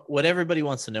 Now, what everybody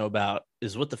wants to know about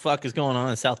is what the fuck is going on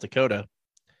in South Dakota.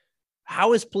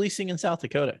 How is policing in South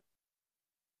Dakota?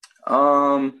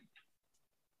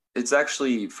 It's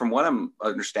actually, from what I'm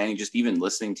understanding, just even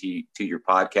listening to your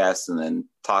podcast and then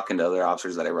talking to other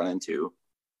officers that I run into,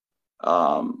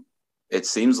 it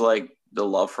seems like the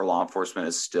love for law enforcement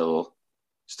is still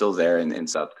there in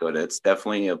South Dakota. It's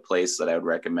definitely a place that I would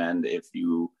recommend if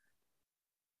you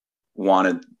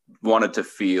wanted to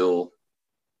feel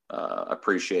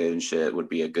appreciated and shit. Would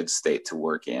be a good state to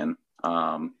work in.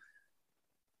 I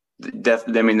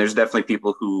mean, there's definitely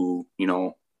people who,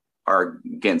 are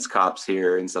against cops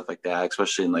here and stuff like that,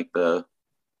 especially in like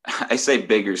I say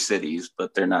bigger cities,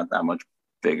 but they're not that much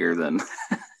bigger than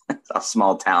a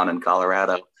small town in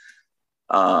Colorado.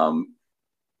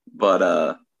 But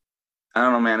I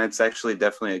don't know, man, it's actually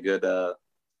definitely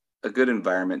a good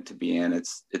environment to be in.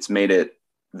 It's made it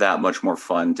that much more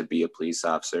fun to be a police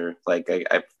officer. Like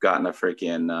I've gotten a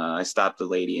freaking, I stopped a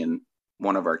lady in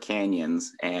one of our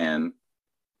canyons and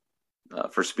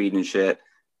for speed and shit.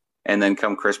 And then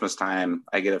come Christmas time,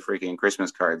 I get a freaking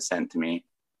Christmas card sent to me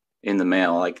in the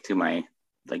mail, like to my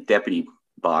like deputy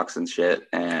box and shit.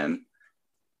 And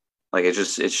like,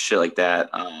 it's shit like that.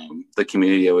 The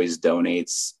community always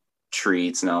donates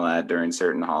treats and all that during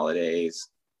certain holidays.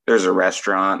 There's a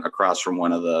restaurant across from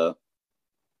one of the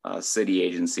city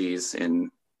agencies in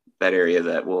that area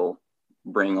that will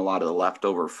bring a lot of the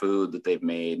leftover food that they've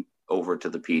made over to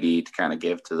the PD to kind of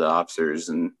give to the officers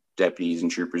and deputies and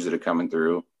troopers that are coming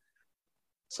through.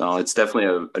 So it's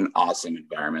definitely an awesome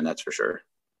environment, that's for sure.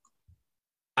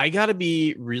 I gotta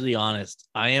be really honest.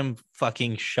 I am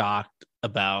fucking shocked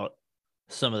about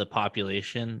some of the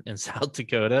population in South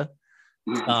Dakota.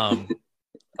 All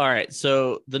right,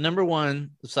 so the number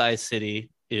one size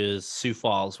city is Sioux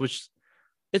Falls, which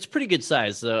it's pretty good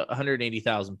size,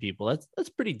 180,000 people. That's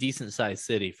pretty decent sized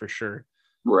city for sure.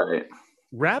 Right.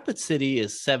 Rapid City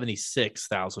is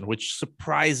 76,000, which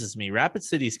surprises me. Rapid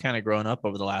City's kind of grown up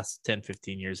over the last 10,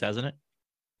 15 years, hasn't it?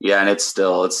 Yeah, and it's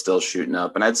still shooting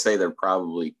up. And I'd say they're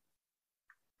probably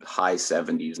high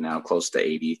 70s now, close to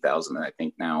 80,000, I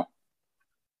think now.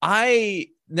 I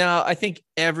think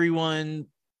everyone,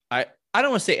 I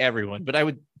don't want to say everyone, but I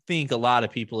would think a lot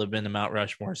of people have been to Mount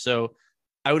Rushmore. So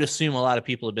I would assume a lot of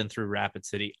people have been through Rapid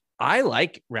City. I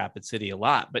like Rapid City a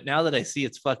lot, but now that I see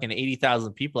it's fucking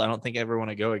 80,000 people, I don't think I ever want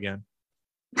to go again.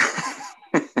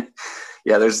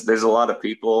 Yeah, there's a lot of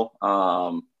people,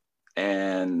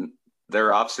 and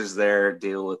their officers there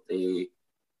deal with a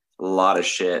lot of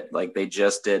shit. Like they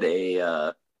just did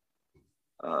a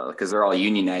because they're all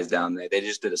unionized down there. They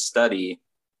just did a study,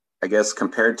 I guess,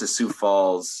 compared to Sioux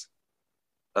Falls.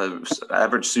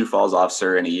 Average Sioux Falls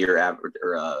officer in a year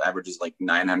averages like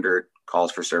 900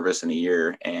 calls for service in a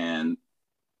year, and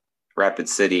Rapid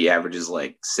City averages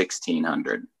like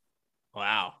 1,600.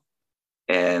 Wow.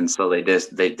 And so they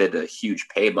did a huge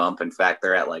pay bump. In fact,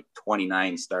 they're at like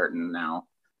 29 starting now.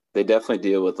 They definitely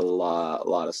deal with a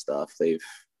lot of stuff. They've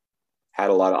had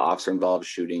a lot of officer involved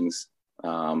shootings.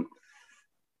 I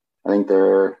think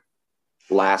their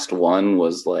last one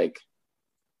was like,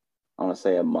 I want to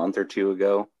say a month or two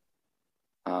ago.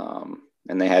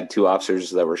 And they had 2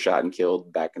 officers that were shot and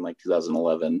killed back in like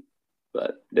 2011.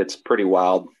 But it's pretty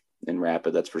wild in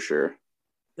Rapid, that's for sure.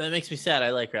 That makes me sad. I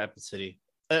like Rapid City.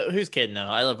 Who's kidding? No,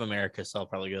 I love America, so I'll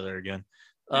probably go there again.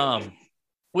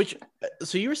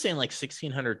 So you were saying like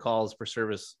 1,600 calls per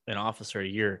service an officer a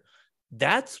year.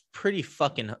 That's pretty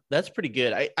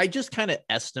good. I just kind of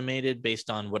estimated based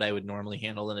on what I would normally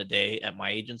handle in a day at my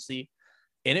agency.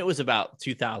 And it was about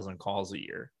 2,000 calls a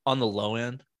year on the low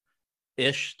end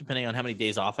ish, depending on how many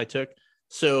days off I took.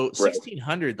 So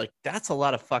 1,600, like that's a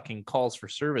lot of fucking calls for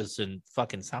service in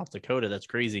fucking South Dakota. That's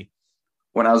crazy.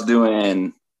 When I was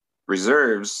doing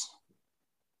reserves,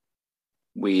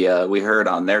 we heard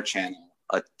on their channel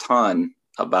a ton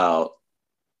about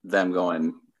them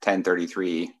going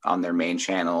 1033 on their main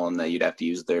channel, and that you'd have to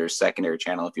use their secondary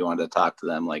channel if you wanted to talk to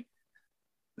them. Like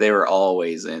they were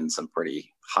always in some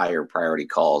pretty higher priority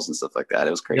calls and stuff like that.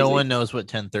 It was crazy. No one knows what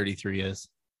 1033 is.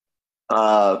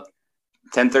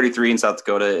 1033 in South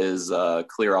Dakota is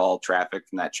clear all traffic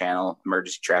from that channel,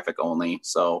 emergency traffic only.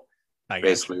 So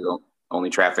basically the only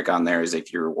traffic on there is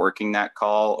if you're working that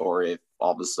call or if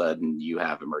all of a sudden you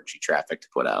have emergency traffic to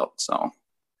put out. So,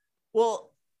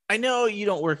 well, I know you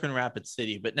don't work in Rapid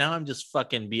City, but now I'm just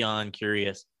fucking beyond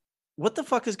curious. What the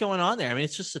fuck is going on there? I mean,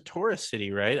 it's just a tourist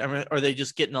city, right? I mean, are they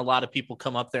just getting a lot of people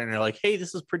come up there and they're like, hey,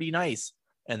 this is pretty nice.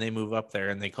 And they move up there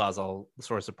and they cause all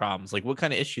sorts of problems. Like what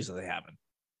kind of issues are they having?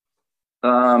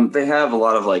 They have a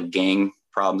lot of like gang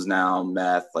problems now,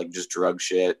 meth, like just drug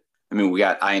shit. I mean, we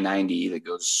got I-90 that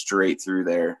goes straight through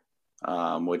there,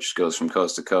 which goes from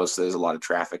coast to coast. There's a lot of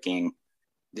trafficking.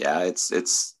 Yeah,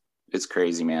 it's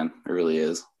crazy, man. It really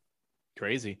is.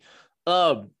 Crazy.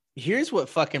 Here's what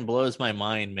fucking blows my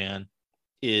mind, man,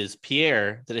 is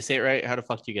Pierre. Did I say it right? How the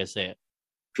fuck do you guys say it?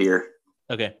 Pierre.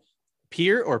 Okay.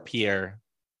 Pierre or Pierre?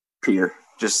 Pier.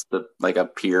 Just like a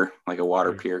pier, like a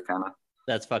water pier kind of.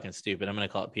 That's fucking stupid. I'm going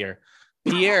to call it Pierre.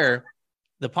 Pierre,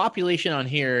 the population on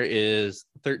here is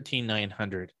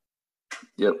 13,900.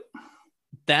 Yep.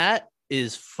 That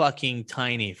is fucking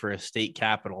tiny for a state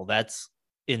capital. That's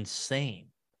insane.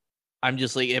 I'm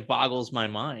just like, it boggles my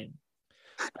mind.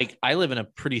 Like, I live in a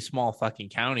pretty small fucking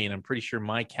county, and I'm pretty sure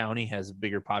my county has a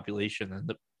bigger population than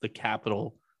the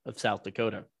capital of South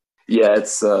Dakota. Yeah,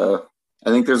 it's I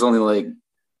think there's only like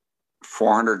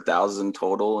 400,000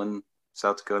 total in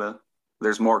South Dakota.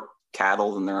 There's more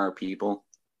cattle than there are people.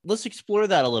 Let's explore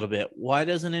that a little bit. Why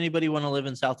doesn't anybody want to live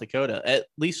in South Dakota? At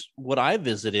least what I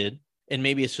visited, and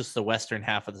maybe it's just the western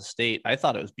half of the state, I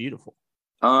thought it was beautiful.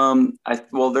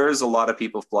 Well, there's a lot of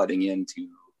people flooding into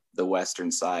the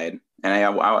western side,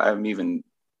 and I'm even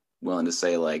willing to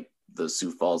say like the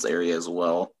Sioux Falls area as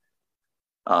well.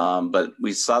 But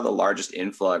we saw the largest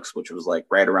influx, which was like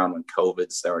right around when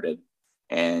COVID started,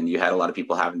 and you had a lot of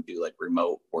people having to do like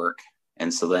remote work.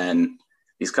 And so then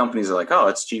these companies are like, oh,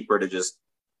 it's cheaper to just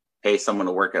pay someone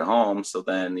to work at home. So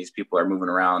then these people are moving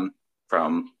around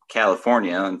from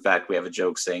California. In fact, we have a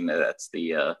joke saying that that's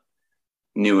the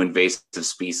new invasive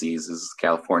species is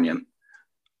Californian.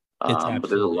 But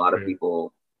there's a lot of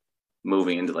people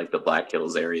moving into like the Black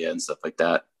Hills area and stuff like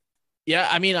that. Yeah,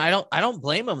 I mean, I don't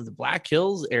blame them. The Black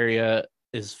Hills area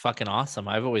is fucking awesome.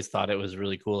 I've always thought it was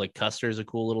really cool. Like Custer's a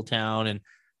cool little town, and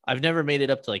I've never made it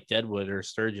up to like Deadwood or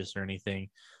Sturgis or anything.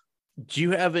 Do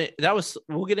you have it?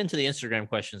 We'll get into the Instagram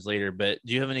questions later, but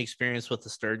do you have any experience with the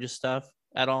Sturgis stuff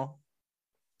at all?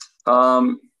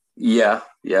 Yeah.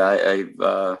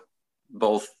 I've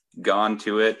both gone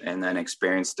to it and then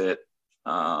experienced it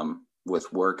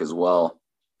with work as well.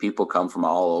 People come from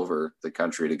all over the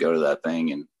country to go to that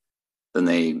thing, and then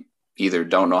they either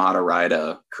don't know how to ride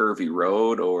a curvy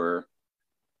road or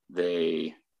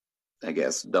they, I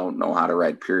guess, don't know how to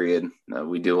ride, period.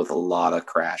 We deal with a lot of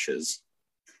crashes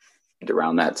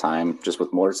around that time, just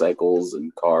with motorcycles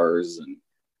and cars. And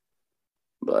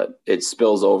but it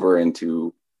spills over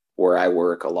into where I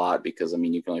work a lot because I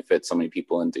mean you can only fit so many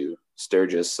people into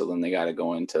Sturgis, so then they got to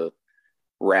go into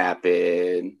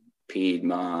Rapid,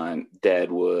 Piedmont,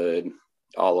 Deadwood,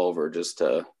 all over just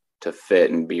to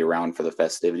fit and be around for the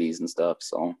festivities and stuff.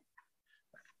 So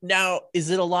Now, is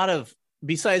it a lot of,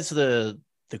 besides the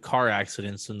car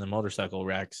accidents and the motorcycle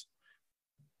wrecks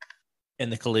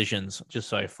and the collisions, just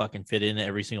so I fucking fit in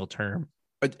every single term,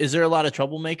 is there a lot of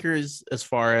troublemakers as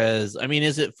far as, I mean,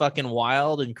 is it fucking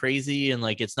wild and crazy and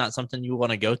like it's not something you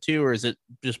want to go to, or is it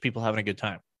just people having a good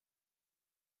time?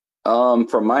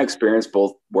 from my experience,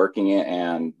 both working it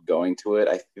and going to it,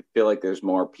 I feel like there's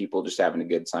more people just having a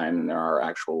good time than there are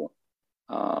actual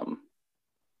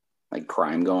like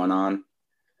crime going on.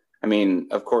 I mean,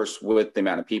 of course, with the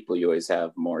amount of people, you always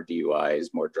have more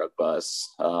DUIs, more drug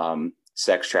busts.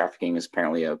 Sex trafficking is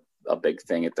apparently a big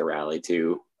thing at the rally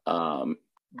too.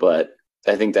 But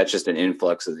I think that's just an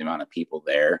influx of the amount of people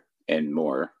there, and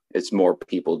it's more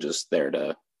people just there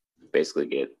to basically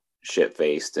get shit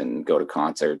faced and go to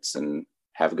concerts and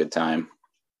have a good time.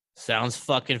 Sounds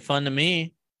fucking fun to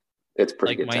me. It's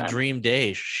pretty Like good my time. dream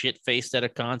day, shit faced at a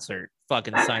concert.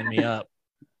 Fucking sign me up.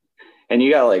 And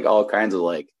you got like all kinds of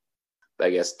like,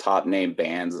 I guess, top name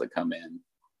bands that come in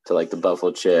to like the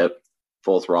Buffalo Chip,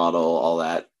 Full Throttle, all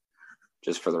that,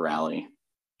 just for the rally.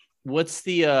 What's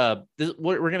the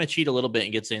we're gonna cheat a little bit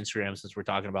and get to Instagram since we're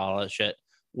talking about all that shit.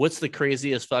 What's the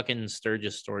craziest fucking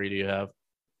Sturgis story do you have?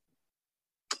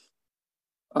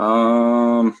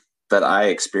 That I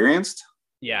experienced.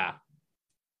 Yeah.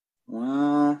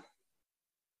 Well,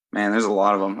 man, there's a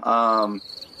lot of them.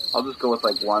 I'll just go with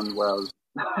like one where I was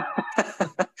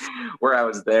where I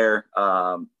was there.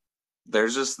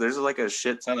 There's like a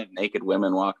shit ton of naked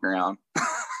women walking around,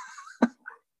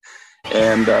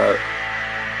 and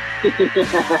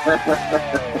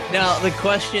Now the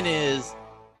question is,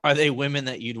 are they women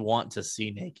that you'd want to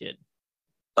see naked?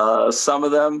 some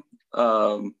of them,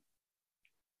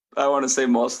 I want to say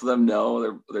most of them,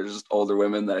 no. They're just older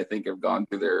women that I think have gone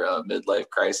through their midlife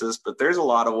crisis. But there's a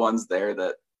lot of ones there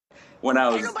that when I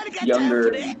was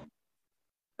younger,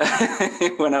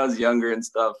 when I was younger and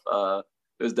stuff,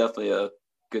 it was definitely a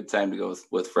good time to go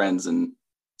with friends and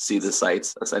see the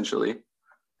sights, essentially.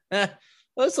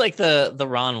 Well, it's like the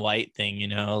Ron White thing, you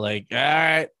know, like, all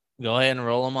right, go ahead and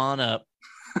roll them on up.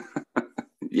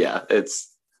 Yeah,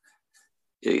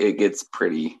 it gets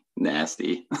pretty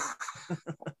nasty.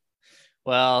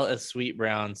 Well, as Sweet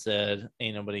Brown said,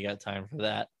 ain't nobody got time for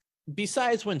that.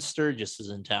 Besides when Sturgis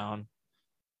is in town,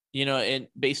 you know, and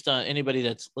based on anybody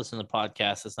that's listening to the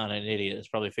podcast that's not an idiot, has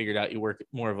probably figured out you work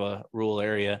more of a rural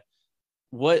area.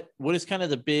 What is kind of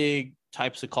the big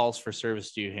types of calls for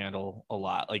service do you handle a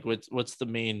lot? Like what's the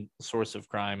main source of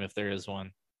crime if there is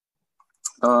one?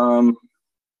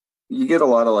 You get a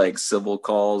lot of like civil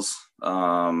calls,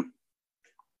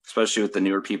 especially with the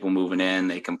newer people moving in.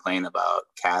 They complain about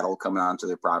cattle coming onto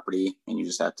their property, and you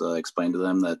just have to explain to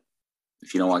them that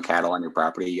if you don't want cattle on your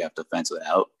property, you have to fence it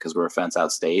out because we're a fence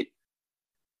out state.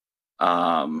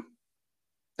 That's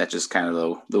just kind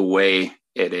of the way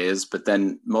it is. But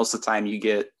then most of the time you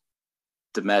get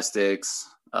domestics.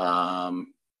 In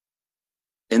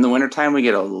the wintertime, we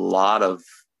get a lot of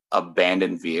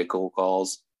abandoned vehicle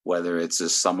calls, whether it's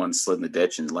just someone slid in the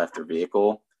ditch and left their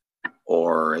vehicle,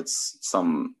 or it's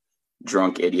some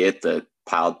drunk idiot that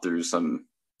piled through some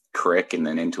creek and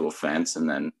then into a fence and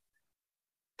then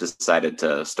decided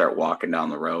to start walking down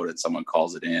the road and someone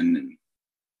calls it in and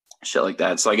shit like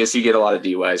that. So I guess you get a lot of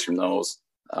DUIs from those.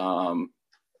 But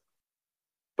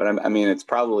I mean, it's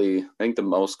probably, I think the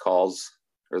most calls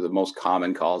or the most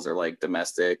common calls are like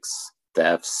domestics,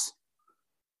 thefts,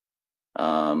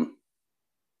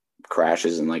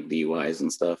 crashes, and like DUIs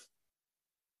and stuff.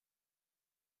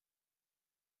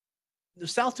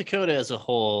 South Dakota as a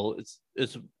whole,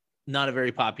 it's not a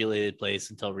very populated place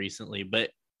until recently,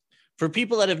 but for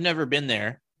people that have never been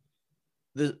there,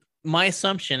 my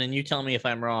assumption, and you tell me if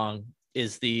I'm wrong,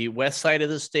 is the west side of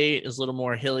the state is a little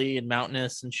more hilly and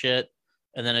mountainous and shit.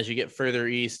 And then as you get further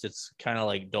east, it's kind of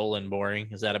like dull and boring.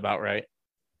 Is that about right?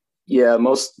 Yeah, I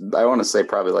want to say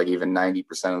probably like even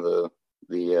 90% of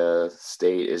the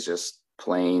state is just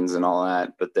plains and all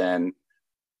that. But then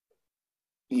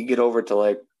you get over to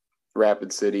like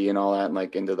Rapid City and all that, and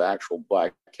like into the actual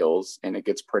Black Hills, and it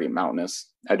gets pretty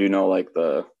mountainous. I do know like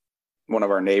one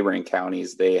of our neighboring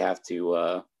counties, they have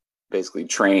to basically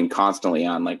train constantly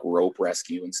on like rope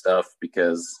rescue and stuff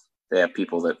because they have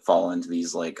people that fall into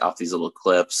these like off these little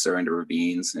cliffs or into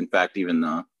ravines. In fact, even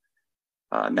the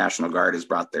National Guard has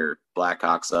brought their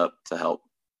Blackhawks up to help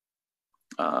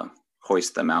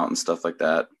hoist them out and stuff like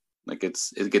that. Like it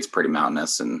gets pretty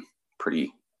mountainous and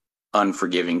pretty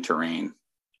unforgiving terrain.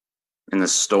 And the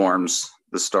storms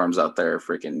out there are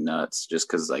freaking nuts, just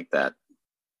because like that,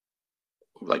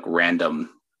 like random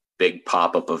big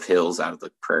pop up of hills out of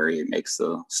the prairie, it makes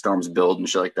the storms build and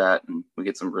shit like that, and we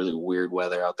get some really weird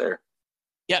weather out there.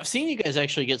 Yeah, I've seen you guys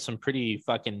actually get some pretty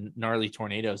fucking gnarly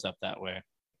tornadoes up that way.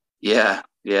 Yeah.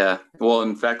 Well,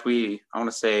 in fact, I want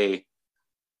to say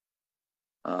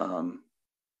 2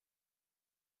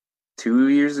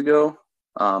 years ago,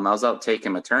 I was out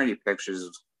taking maternity pictures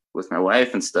with my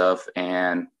wife and stuff,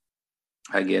 and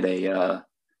I get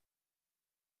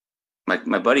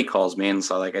my buddy calls me, and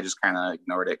so like I just kind of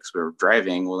ignored it because we were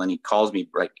driving. Well, then he calls me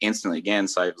like instantly again,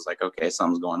 so I was like, okay,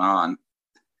 something's going on.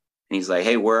 And he's like,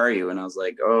 hey, where are you? And I was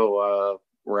like,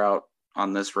 we're out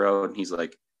on this road. And he's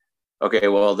like, okay,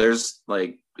 well, there's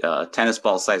like tennis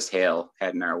ball sized hail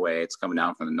heading our way. It's coming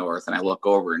down from the north. And I look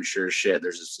over, and sure as shit,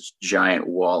 there's this giant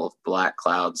wall of black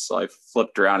clouds. So I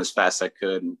flipped around as fast as I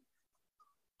could and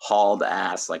hauled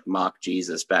ass like mock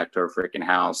Jesus back to our freaking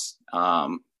house.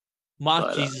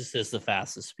 Jesus is the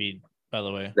fastest speed, by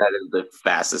the way. That is the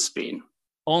fastest speed.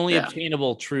 Only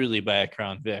obtainable truly by a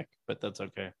Crown Vic, but that's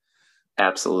okay.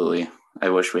 Absolutely. I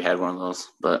wish we had one of those,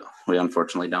 but we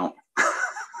unfortunately don't.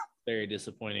 Very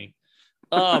disappointing.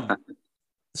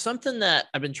 Something that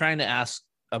I've been trying to ask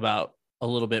about a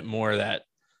little bit more, that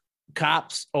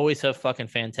cops always have fucking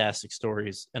fantastic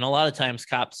stories. And a lot of times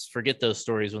cops forget those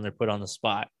stories when they're put on the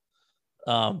spot.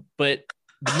 But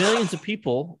the millions of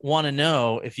people want to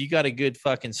know if you got a good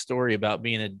fucking story about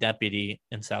being a deputy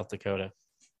in South Dakota.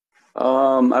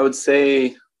 I would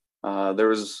say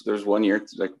there's 1 year,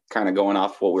 like kind of going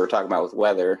off what we were talking about with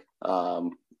weather,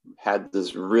 had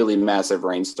this really massive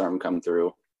rainstorm come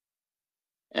through.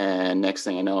 And next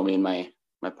thing I know, me and my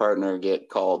partner get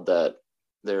called that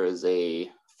there is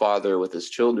a father with his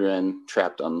children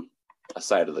trapped on a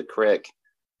side of the creek,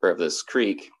 or of this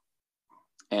creek.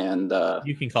 And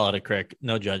you can call it a crick.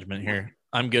 No judgment here.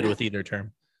 I'm good with either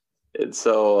term. And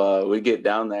so we get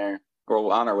down there,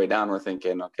 or on our way down, we're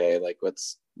thinking, okay, like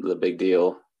what's the big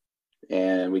deal?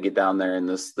 And we get down there, and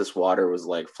this water was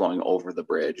like flowing over the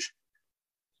bridge.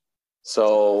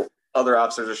 So other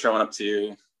officers are showing up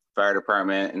to fire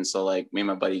department, and so like me and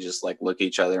my buddy just like look at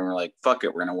each other, and we're like, fuck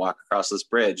it, we're gonna walk across this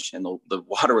bridge. And the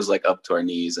water was like up to our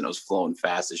knees, and it was flowing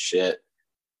fast as shit.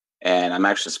 And I'm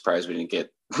actually surprised we didn't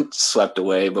get swept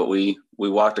away, but we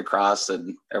walked across,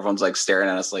 and everyone's like staring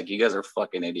at us like, you guys are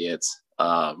fucking idiots.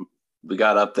 We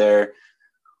got up there,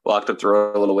 walked up the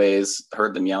road a little ways,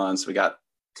 heard them yelling, so we got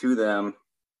to them,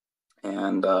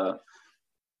 and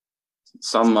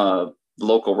some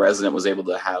local resident was able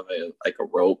to have a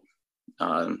rope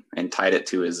and tied it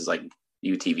to his like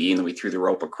UTV, and then we threw the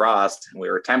rope across, and we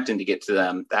were attempting to get to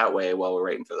them that way while we were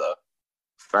waiting for the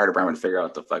fire department to figure out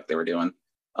what the fuck they were doing.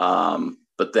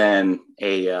 But then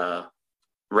a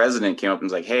resident came up and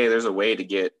was like, hey, there's a way to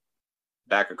get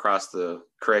back across the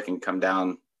creek and come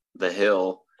down the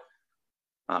hill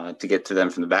to get to them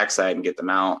from the backside and get them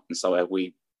out. And so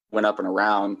we went up and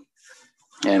around,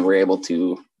 and were able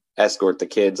to escort the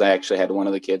kids. I actually had one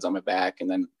of the kids on my back, and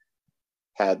then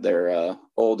had their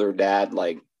older dad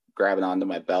like grabbing onto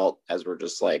my belt as we're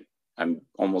just like, I'm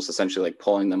almost essentially like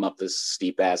pulling them up this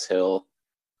steep ass hill.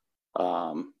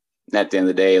 At the end of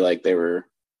the day, like they were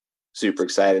super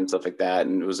excited and stuff like that.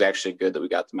 And it was actually good that we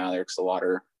got them out of there because the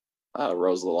water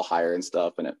rose a little higher and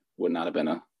stuff, and it would not have been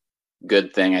a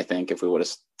good thing, I think, if we would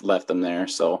have left them there.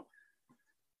 So,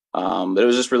 but it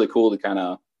was just really cool to kind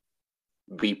of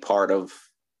be part of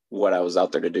what I was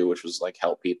out there to do, which was like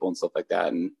help people and stuff like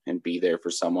that, and be there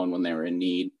for someone when they were in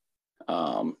need.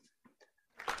 But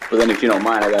then if you don't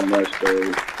mind, I got another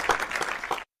story.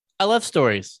 I love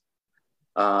stories.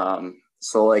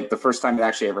 So like the first time it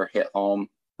actually ever hit home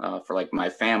for like my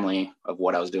family of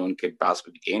what I was doing could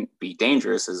possibly be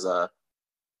dangerous is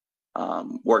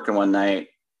working one night,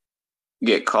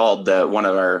 get called that one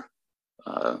of our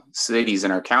cities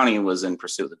in our county was in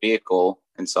pursuit of the vehicle.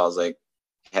 And so I was like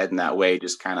heading that way,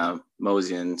 just kind of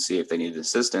moseying and see if they needed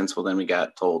assistance. Well, then we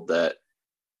got told that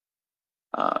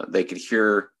they could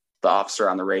hear the officer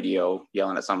on the radio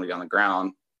yelling at somebody on the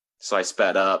ground. So I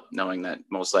sped up knowing that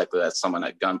most likely that's someone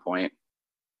at gunpoint.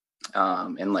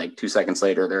 And like 2 seconds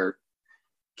later, there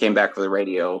came back for the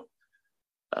radio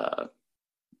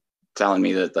telling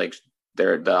me that like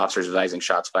the officers advising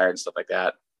shots fired and stuff like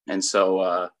that. And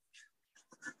so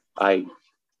I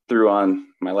threw on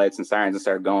my lights and sirens and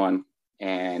started going.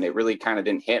 And it really kind of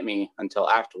didn't hit me until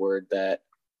afterward that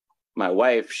my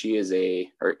wife,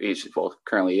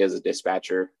 currently is a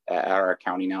dispatcher at our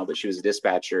county now, but she was a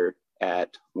dispatcher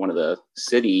at one of the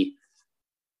city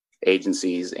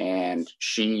agencies, and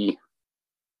she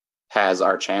has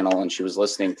our channel, and she was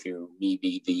listening to me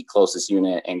be the closest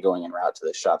unit and going en route to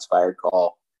the shots fired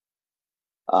call.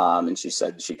 And she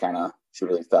said she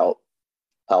really felt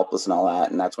helpless and all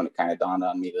that. And that's when it kind of dawned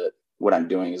on me that what I'm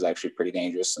doing is actually pretty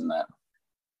dangerous, and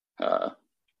that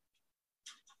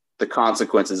the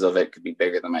consequences of it could be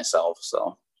bigger than myself.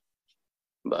 So,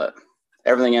 but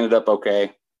everything ended up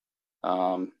okay.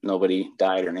 Nobody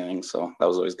died or anything. So that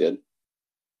was always good.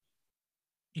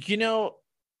 You know,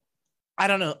 I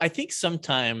don't know. I think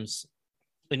sometimes,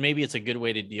 and maybe it's a good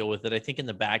way to deal with it, I think in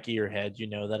the back of your head, you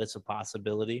know that it's a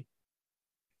possibility.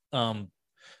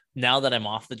 Now that I'm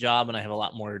off the job and I have a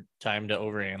lot more time to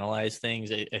overanalyze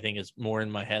things, I think it's more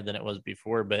in my head than it was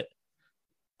before. But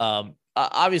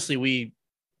obviously we,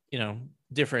 you know,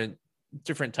 different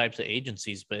types of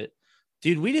agencies, but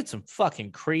dude, we did some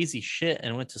fucking crazy shit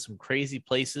and went to some crazy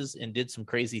places and did some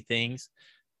crazy things.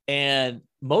 And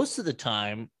most of the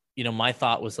time, you know, my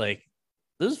thought was like,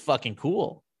 this is fucking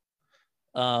cool.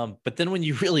 But then when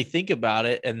you really think about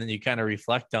it and then you kind of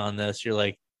reflect on this, you're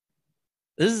like,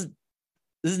 this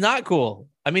is not cool.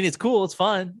 I mean, it's cool. It's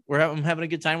fun. I'm having a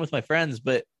good time with my friends,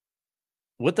 but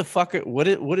what the fuck, what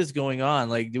is going on?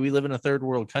 Like, do we live in a third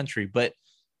world country? But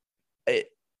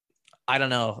I don't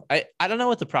know. I don't know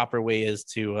what the proper way is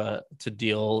to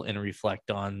deal and reflect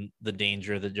on the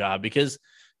danger of the job, because,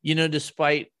 you know,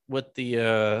 despite what the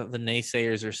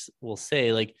naysayers will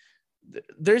say, like,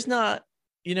 there's not,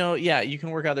 you know, yeah, you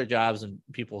can work other jobs and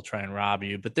people try and rob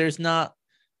you, but there's not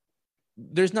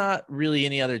really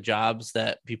any other jobs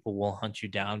that people will hunt you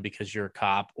down because you're a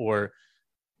cop, or,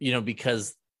 you know,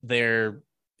 because they're,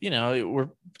 you know, we're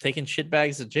taking shit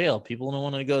bags to jail. People don't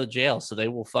want to go to jail, so they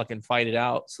will fucking fight it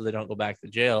out so they don't go back to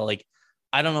jail. Like,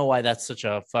 I don't know why that's such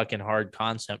a fucking hard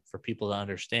concept for people to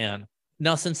understand.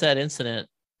 Now, since that incident,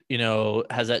 you know,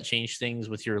 has that changed things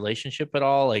with your relationship at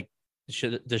all? Like,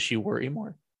 does she worry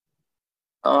more?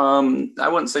 I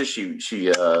wouldn't say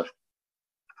she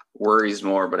worries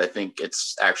more, but I think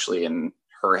it's actually in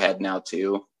her head now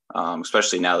too.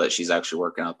 Especially now that she's actually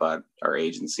working up at our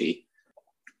agency,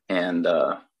 and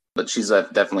but she's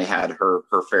definitely had her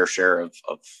fair share of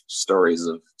stories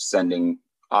of sending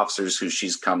officers who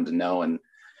she's come to know and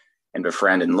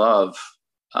befriend and love.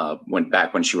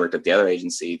 When she worked at the other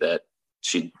agency, that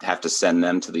she'd have to send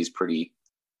them to these pretty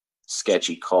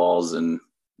sketchy calls, and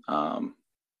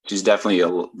she's definitely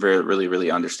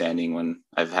really understanding when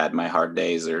I've had my hard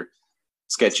days or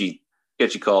sketchy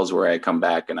calls where I come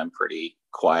back and I'm pretty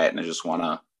quiet and I just want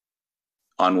to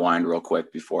unwind real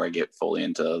quick before I get fully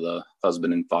into the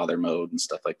husband and father mode and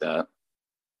stuff like that.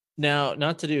 Now,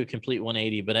 not to do a complete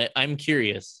 180, but I'm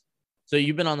curious. So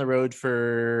you've been on the road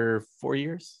for 4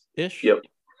 years ish? Yep.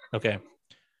 Okay.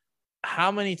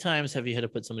 How many times have you had to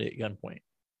put somebody at gunpoint?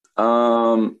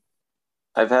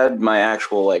 I've had my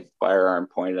actual like firearm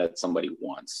pointed at somebody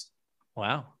once.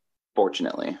 Wow.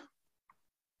 Fortunately.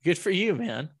 Good for you,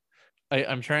 man.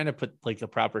 I'm trying to put like the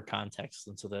proper context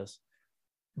into this,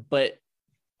 but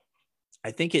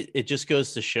I think it just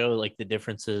goes to show like the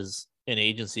differences in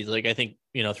agencies. Like, I think,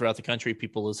 you know, throughout the country,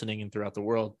 people listening and throughout the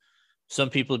world, some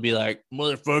people would be like,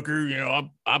 motherfucker, you know,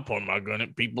 I point my gun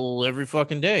at people every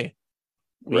fucking day.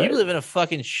 Well, right. You live in a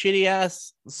fucking shitty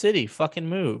ass city, fucking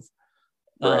move.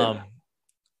 Right.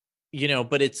 You know,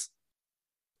 but it's,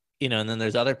 you know, and then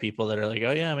there's other people that are like,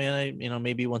 oh yeah, man, you know,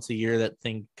 maybe once a year that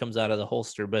thing comes out of the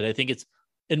holster. But I think it's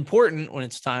important when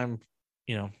it's time,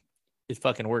 you know, it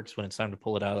fucking works when it's time to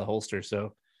pull it out of the holster.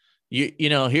 So you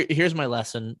know, here's my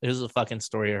lesson. Here's a fucking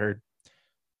story I heard.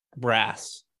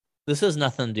 Brass. This has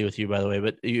nothing to do with you, by the way,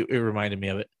 but it reminded me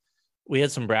of it. We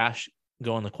had some brass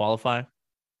going to qualify,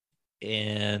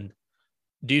 and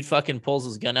dude fucking pulls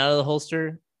his gun out of the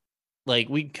holster. Like,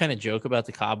 we kind of joke about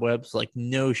the cobwebs, like,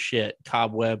 no shit,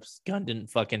 cobwebs, gun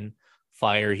didn't fucking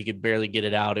fire. He could barely get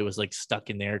it out. It was like stuck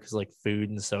in there because like food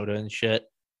and soda and shit.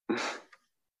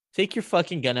 Take your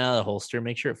fucking gun out of the holster,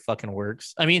 make sure it fucking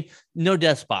works. I mean, no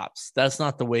death pops. That's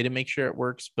not the way to make sure it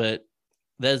works, but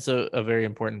that's a very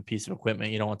important piece of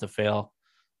equipment. You don't want to fail.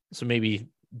 So maybe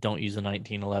don't use a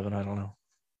 1911. I don't know.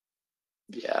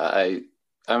 Yeah,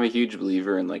 I'm a huge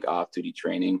believer in like off-duty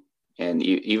training. And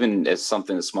even as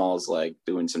something as small as like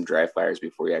doing some dry fires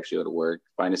before you actually go to work,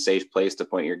 find a safe place to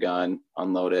point your gun,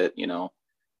 unload it, you know,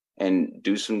 and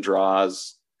do some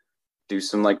draws, do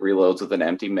some like reloads with an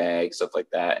empty mag, stuff like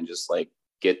that, and just like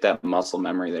get that muscle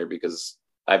memory there, because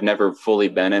I've never fully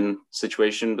been in a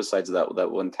situation besides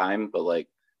that one time. But like,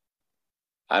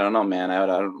 I don't know, man. I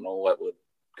don't know what would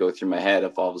go through my head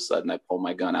if all of a sudden I pull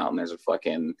my gun out and there's a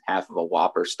fucking half of a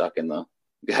Whopper stuck in the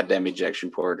goddamn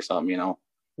ejection port or something, you know.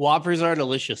 Whoppers are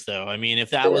delicious, though. I mean, if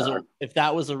that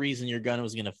was a reason your gun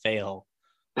was going to fail,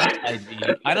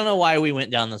 I don't know why we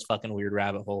went down this fucking weird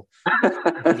rabbit hole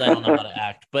because I don't know how to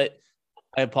act, but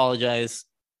I apologize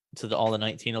to all the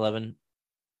 1911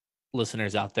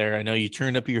 listeners out there. I know you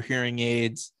turned up your hearing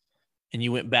aids and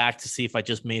you went back to see if I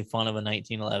just made fun of a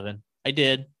 1911. I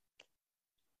did.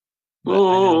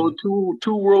 But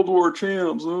two World War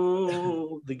champs.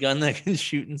 Oh. The gun that can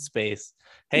shoot in space.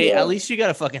 Hey, Yeah. At least you got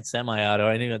a fucking semi-auto.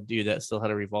 I knew a dude that still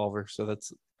had a revolver, so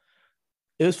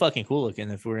it was fucking cool looking.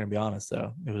 If we're gonna be honest,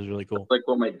 though, it was really cool. Like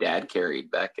what my dad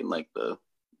carried back in like the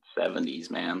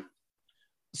 70s, man.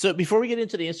 So before we get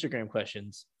into the Instagram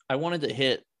questions, I wanted to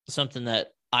hit something that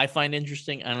I find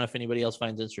interesting. I don't know if anybody else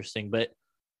finds interesting, but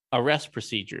arrest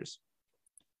procedures.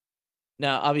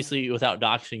 Now, obviously, without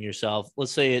doxing yourself,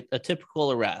 let's say a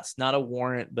typical arrest, not a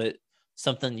warrant, but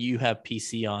something you have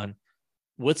PC on.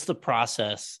 What's the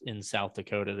process in South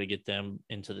Dakota to get them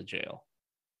into the jail?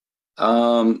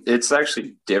 It's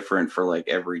actually different for like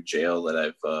every jail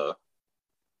that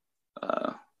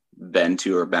I've been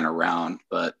to or been around,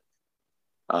 but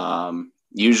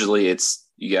usually it's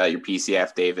you got your PC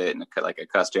affidavit and like a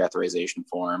custody authorization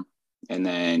form, and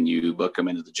then you book them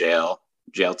into the jail.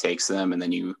 Jail takes them, and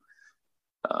then you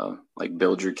like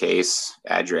build your case,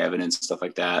 add your evidence, stuff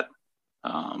like that.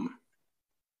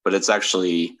 But it's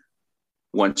actually,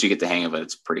 once you get the hang of it,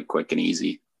 it's pretty quick and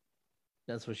easy.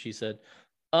 That's what she said.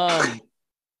 I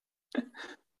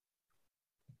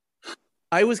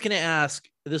was going to ask,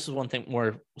 this is one thing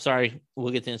more. Sorry,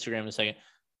 we'll get to Instagram in a second.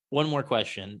 One more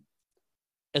question.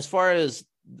 As far as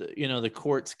the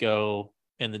courts go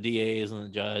and the DAs and the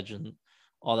judge and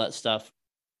all that stuff,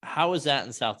 how is that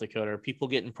in South Dakota? Are people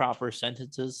getting proper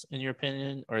sentences, in your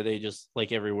opinion? Or are they just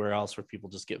like everywhere else where people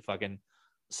just get fucking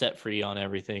set free on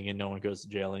everything and no one goes to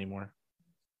jail anymore?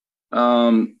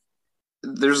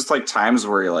 There's like times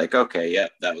where you're like, okay, yeah,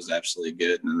 that was absolutely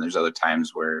good. And then there's other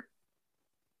times where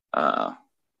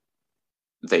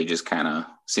they just kind of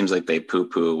seems like they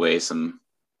poo-poo away some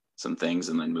things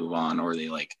and then move on, or they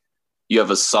like, you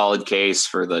have a solid case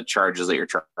for the charges that you're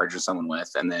charging someone with,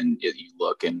 and then you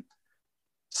look and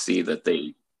see that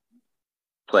they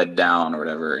pled down or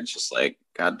whatever. It's just like,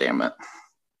 God damn it.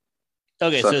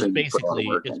 Okay, so it's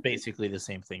basically the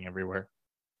same thing everywhere.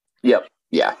 Yep.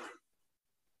 Yeah.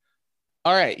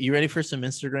 All right, you ready for some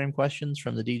Instagram questions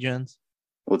from the D-Gens?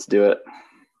 Let's do it.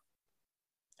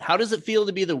 How does it feel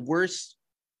to be the worst?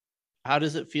 How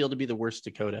does it feel to be the worst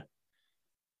Dakota?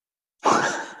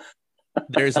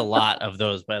 There's a lot of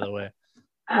those, by the way.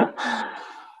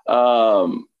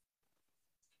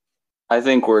 I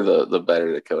think we're the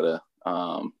better Dakota.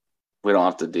 We don't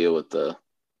have to deal with the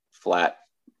flat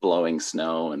blowing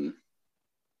snow and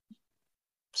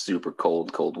super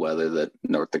cold weather that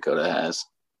North Dakota has.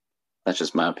 That's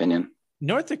just my opinion.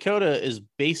 North Dakota is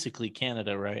basically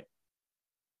Canada, right?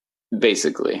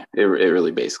 Basically, it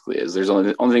really basically is. There's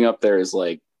only thing up there is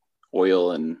like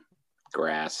oil and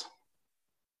grass.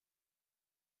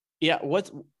 Yeah.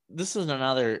 This is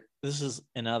another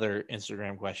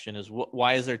Instagram question is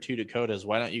why is there two Dakotas?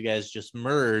 Why don't you guys just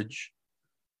merge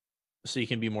so you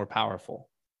can be more powerful?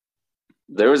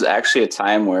 There was actually a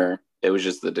time where it was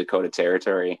just the Dakota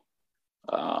Territory.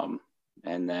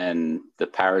 And then the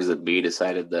powers that be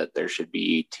decided that there should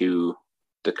be two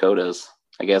Dakotas.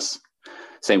 I guess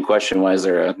same question. Why is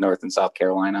there a North and South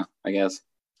Carolina? I guess.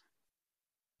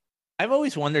 I've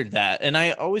always wondered that. And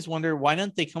I always wonder, why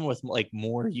don't they come with like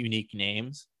more unique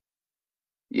names?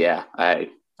 Yeah, I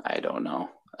don't know.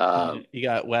 You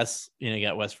got West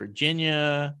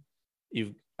Virginia.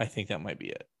 I think that might be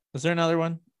it. Is there another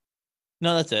one?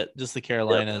 No, that's it. Just the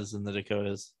Carolinas and the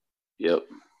Dakotas. Yep.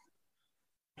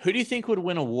 Who do you think would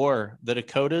win a war, the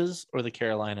Dakotas or the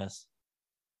Carolinas?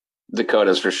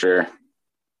 Dakotas for sure.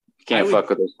 You can't fuck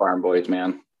with those farm boys,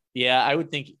 man. Yeah, I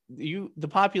would think the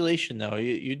population though,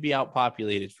 you'd be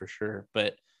outpopulated for sure.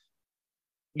 But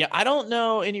yeah, I don't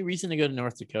know any reason to go to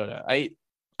North Dakota. I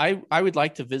would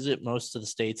like to visit most of the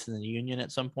states in the Union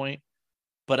at some point,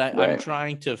 but I'm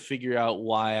trying to figure out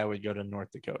why I would go to North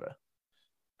Dakota.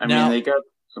 I mean, they got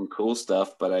some cool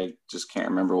stuff, but I just can't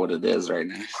remember what it is right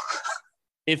now.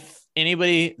 If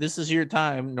anybody, this is your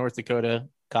time, North Dakota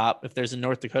cop. If there's a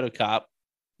North Dakota cop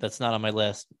that's not on my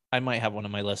list, I might have one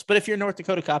on my list. But if you're a North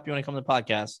Dakota cop, you want to come to the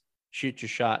podcast, shoot your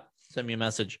shot, send me a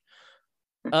message.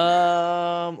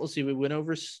 Let's see. We went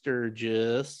over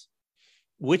Sturgis.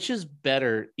 Which is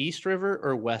better, East River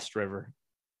or West River?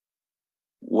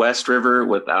 West River,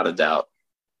 without a doubt.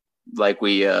 Like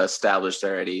we established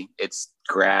already, it's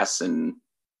grass and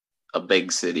a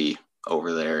big city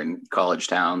over there in college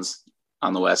towns.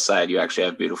 On the west side, you actually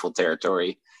have beautiful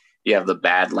territory. You have the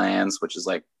Badlands, which is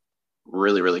like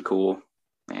really, really cool,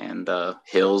 and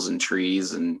hills and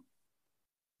trees, and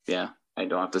yeah, I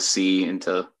don't have to see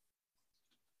into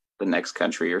the next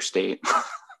country or state.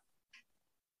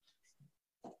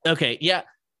 Okay, yeah.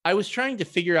 I was trying to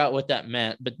figure out what that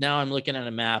meant, but now I'm looking at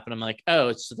a map and I'm like, oh,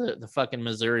 it's the fucking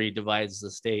Missouri divides the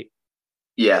state.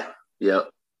 Yeah, yep.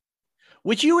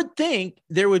 Which you would think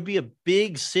there would be a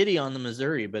big city on the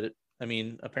Missouri, but I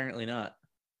mean, apparently not.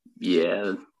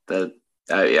 Yeah, that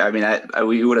I mean,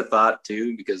 we would have thought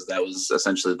too, because that was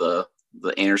essentially the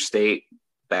interstate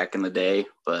back in the day,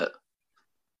 but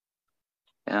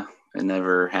yeah, it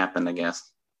never happened, I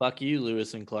guess. Fuck you,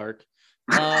 Lewis and Clark.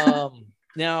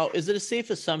 Now, is it a safe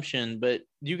assumption? But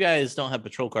you guys don't have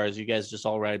patrol cars. You guys just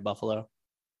all ride Buffalo.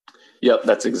 Yep,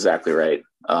 that's exactly right.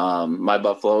 My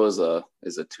buffalo is a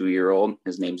 2-year-old.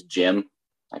 His name's Jim.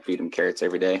 I feed him carrots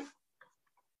every day.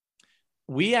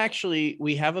 We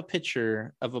have a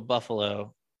picture of a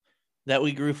buffalo that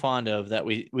we grew fond of that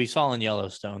we saw in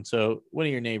Yellowstone, so one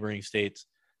of your neighboring states,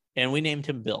 and we named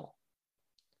him Bill.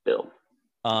 Bill.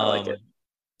 I like it.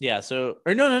 Yeah. So,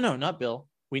 or no, not Bill.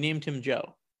 We named him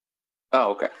Joe.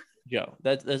 Oh, okay. Joe.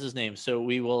 That's his name. So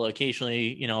we will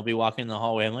occasionally, be walking in the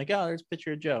hallway. I'm like, oh, there's a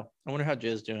picture of Joe. I wonder how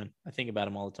Joe's doing. I think about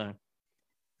him all the time.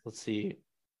 Let's see.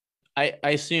 I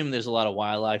assume there's a lot of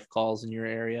wildlife calls in your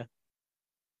area.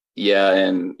 Yeah,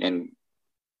 and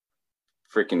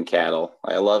freaking cattle.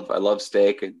 I love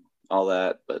steak and all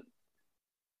that, but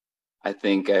I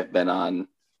think I've been on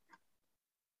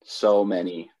so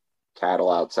many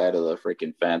cattle outside of the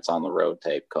freaking fence on the road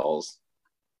type calls,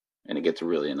 and it gets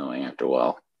really annoying after a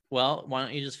while. Well, why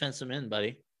don't you just fence them in,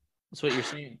 buddy? That's what you're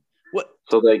saying. What?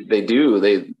 So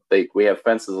we have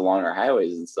fences along our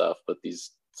highways and stuff, but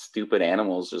these stupid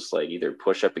animals just like either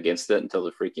push up against it until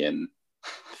the freaking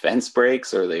fence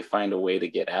breaks, or they find a way to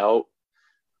get out.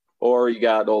 Or you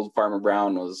got old Farmer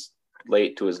Brown was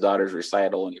late to his daughter's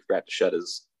recital and he forgot to shut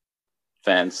his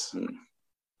fence, and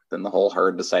then the whole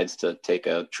herd decides to take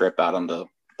a trip out onto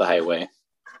the highway.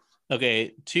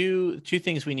 Okay, two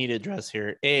things we need to address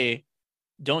here. A,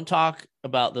 don't talk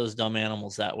about those dumb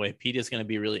animals that way. Pete is going to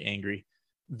be really angry.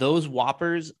 Those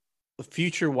whoppers,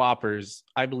 future whoppers,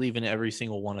 I believe in every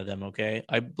single one of them, okay?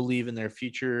 I believe in their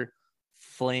future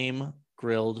flame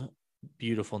grilled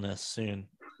beautifulness soon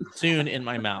in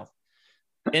my mouth.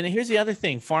 And here's the other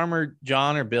thing, Farmer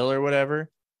John or Bill or whatever,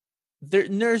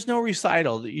 there's no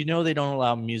recital. They don't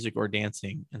allow music or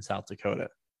dancing in South Dakota.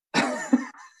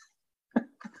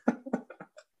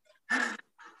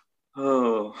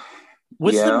 Oh,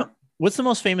 what's the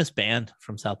most famous band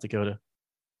from South Dakota?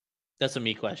 That's a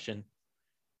me question.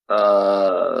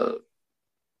 Do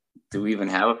we even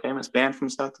have a famous band from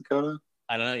South Dakota?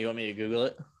 I don't know. You want me to Google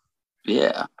it?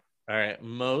 Yeah. All right.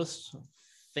 Most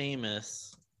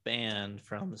famous band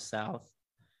from South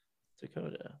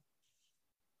Dakota.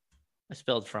 I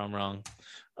spelled from wrong.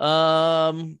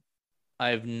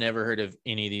 I've never heard of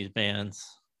any of these bands.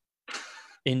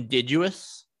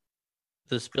 Indigenous,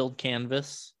 The Spilled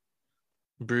Canvas,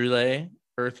 Brule,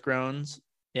 Earthgroans.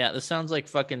 Yeah, this sounds like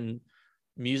fucking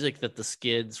music that the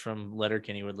Skids from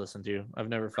Letterkenny would listen to. I've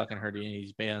never fucking heard of any of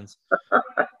these bands.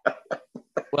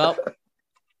 Well,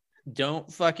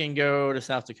 don't fucking go to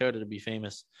South Dakota to be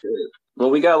famous. Well,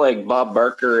 we got like Bob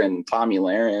Barker and Tommy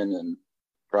Lahren and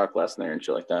Brock Lesnar and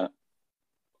shit like that.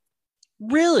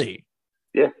 Really?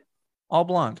 Yeah. All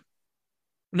blonde.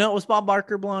 No, was Bob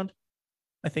Barker blonde?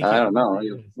 I think. I don't know.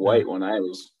 He was white when I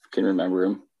can remember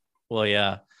him. Well,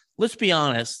 yeah. Let's be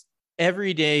honest.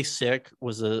 Every day sick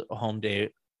was a home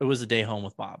day. It was a day home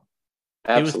with Bob.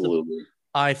 Absolutely.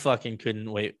 I fucking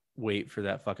couldn't wait for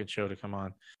that fucking show to come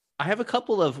on. I have a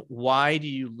couple of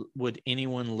would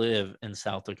anyone live in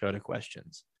South Dakota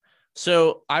questions.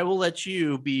 So I will let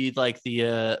you be like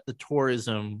the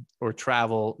tourism or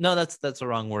travel. No, that's the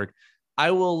wrong word.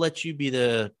 I will let you be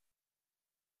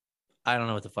I don't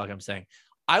know what the fuck I'm saying.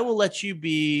 I will let you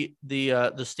be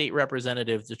the state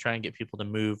representative to try and get people to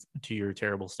move to your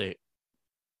terrible state.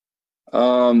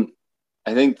 I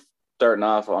think starting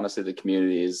off, honestly, the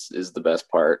community is the best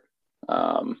part.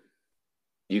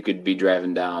 You could be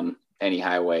driving down any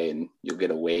highway and you'll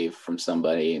get a wave from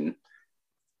somebody, and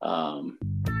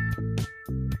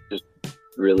just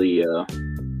really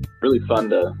fun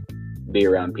to be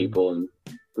around people. And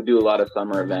we do a lot of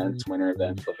summer events, winter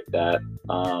events, stuff like that.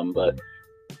 But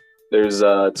there's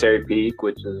Terry Peak,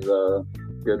 which is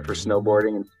good for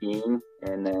snowboarding and skiing.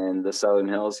 And then the Southern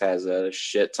Hills has a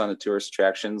shit ton of tourist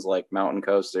attractions like mountain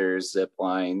coasters, zip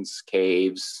lines,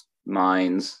 caves,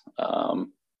 mines.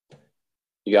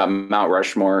 You got Mount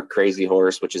Rushmore, Crazy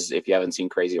Horse, which is, if you haven't seen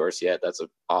Crazy Horse yet, that's an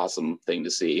awesome thing to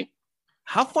see.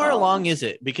 How far along is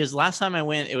it? Because last time I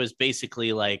went, it was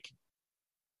basically like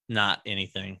not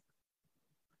anything.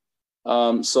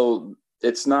 So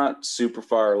it's not super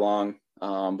far along,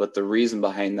 but the reason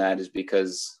behind that is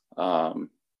because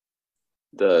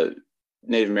the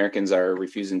Native Americans are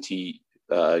refusing to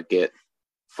get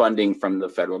funding from the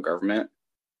federal government,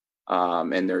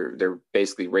 and they're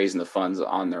basically raising the funds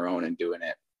on their own and doing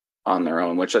it on their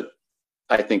own, which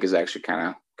I think is actually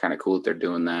kind of cool that they're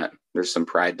doing that. There's some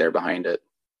pride there behind it,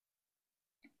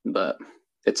 but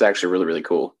it's actually really, really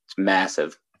cool. It's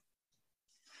massive.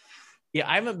 Yeah,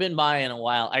 I haven't been by in a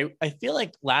while. I feel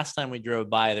like last time we drove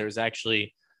by, there was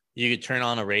actually, you could turn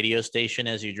on a radio station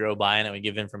as you drove by and it would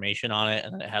give information on it.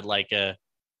 And it had like a,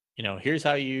 here's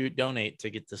how you donate to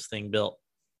get this thing built.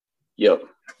 Yep.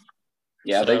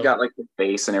 Yeah, So- they've got like the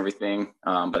base and everything.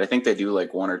 But I think they do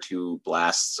like 1 or 2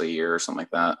 blasts a year or something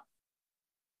like that.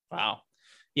 Wow.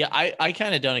 Yeah, I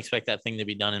kind of don't expect that thing to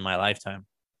be done in my lifetime.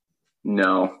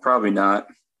 No, probably not.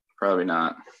 Probably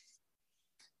not.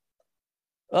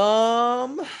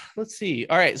 Let's see.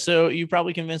 All right, so you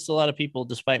probably convinced a lot of people,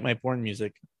 despite my porn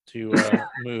music, to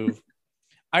move.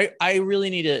 I really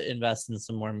need to invest in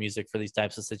some more music for these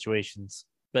types of situations,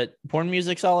 but porn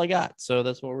music's all I got, so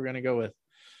that's what we're gonna go with.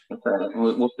 That's all right.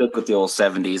 We'll stick with the old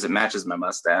 70s. It matches my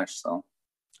mustache, so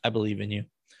I believe in you.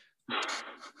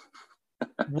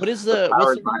 What is the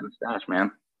power's what's my mustache,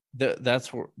 man.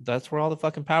 that's where all the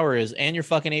fucking power is, and your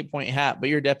fucking 8-point hat, but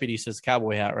your deputy says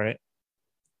cowboy hat, right?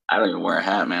 I don't even wear a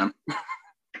hat, man.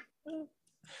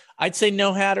 I'd say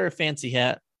no hat or a fancy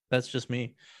hat. That's just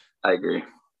me. I agree.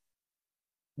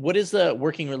 What is the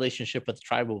working relationship with the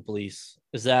tribal police?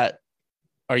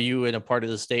 Are you in a part of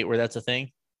the state where that's a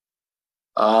thing?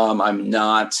 I'm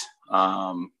not,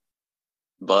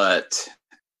 but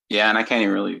yeah, and I can't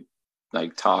even really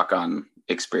like talk on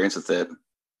experience with it.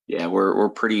 Yeah, we're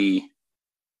pretty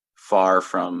far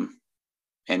from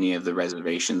any of the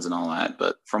reservations and all that,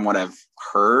 but from what I've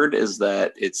heard is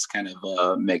that it's kind of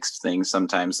a mixed thing.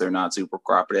 Sometimes they're not super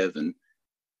cooperative, and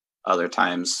other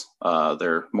times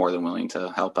they're more than willing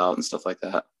to help out and stuff like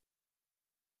that.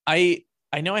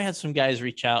 I know I had some guys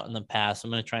reach out in the past.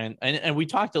 I'm going to try and we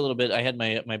talked a little bit. I had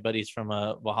my buddies from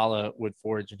Valhalla Wood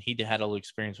Forge, and he had a little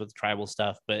experience with tribal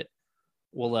stuff, but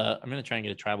I'm going to try and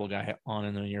get a tribal guy on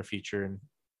in the near future and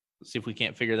see if we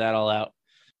can't figure that all out.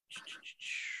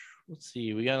 Let's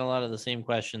see. We got a lot of the same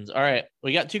questions. All right.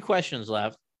 We got 2 questions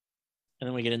left, and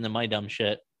then we get into my dumb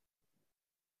shit.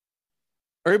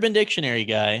 Urban Dictionary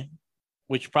guy,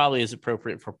 which probably is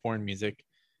appropriate for porn music,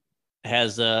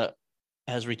 has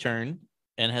returned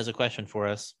and has a question for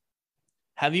us.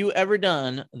 Have you ever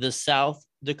done the South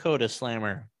Dakota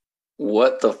Slammer?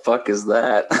 What the fuck is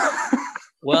that?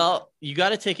 Well, you got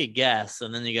to take a guess,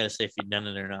 and then you got to say if you've done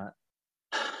it or not.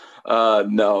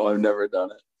 No, I've never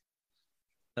done it.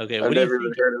 Okay, I've never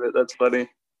even heard of it. That's funny.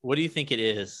 What do you think it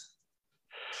is?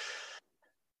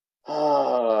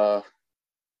 I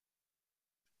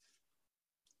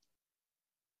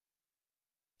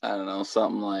don't know,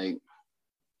 something like,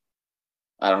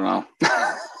 I don't know.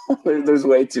 There's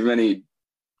way too many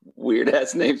weird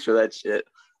ass names for that shit.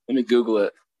 Let me Google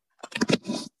it.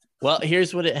 Well,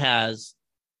 here's what it has.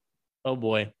 Oh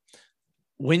boy.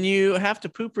 When you have to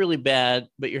poop really bad,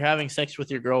 but you're having sex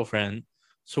with your girlfriend,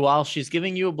 so while she's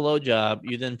giving you a blowjob,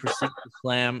 you then proceed to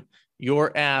slam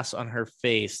your ass on her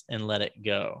face and let it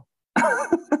go.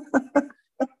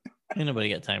 Ain't nobody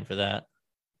got time for that.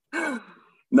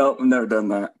 No, I've never done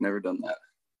that. Never done that.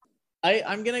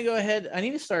 I'm gonna go ahead. I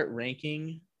need to start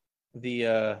ranking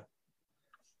the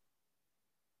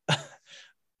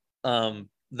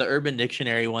Urban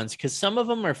Dictionary ones, because some of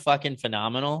them are fucking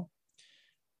phenomenal.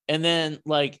 And then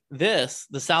like the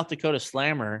South Dakota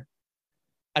Slammer,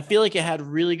 I feel like it had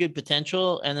really good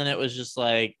potential, and then it was just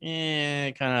like,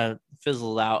 kind of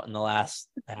fizzled out in the last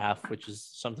half, which is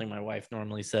something my wife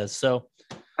normally says. So,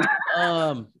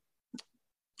 I'm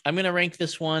gonna rank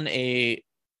this one a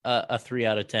 3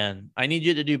 out of 10. I need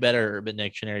you to do better, Urban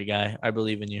Dictionary guy. I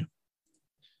believe in you.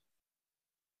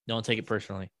 Don't take it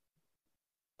personally,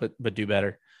 but do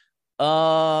better.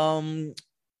 One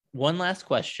last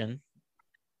question,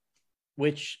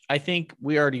 which I think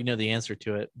we already know the answer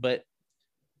to it, but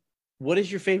what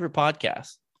is your favorite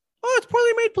podcast? Oh, it's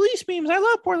Poorly Made Police Memes. I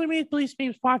love Poorly Made Police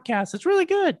Memes podcast. It's really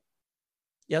good.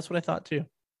 Yeah, that's what I thought too.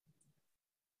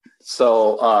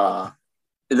 So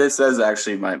this is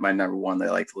actually my number one that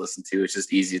I like to listen to. It's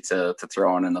just easy to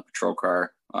throw on in the patrol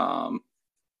car.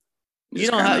 You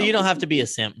don't have to be a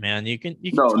simp, man. You can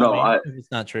No, tell me if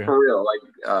it's not true. For real. Like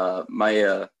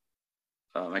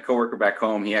my coworker back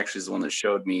home, he actually is the one that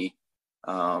showed me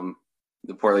the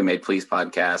Poorly Made Police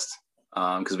podcast,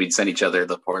 because we'd send each other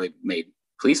the Poorly Made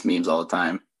Police memes all the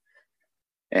time.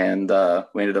 And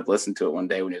we ended up listening to it one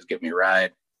day when he was giving me a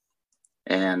ride.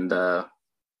 And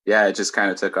yeah, it just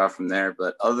kind of took off from there.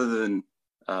 But other than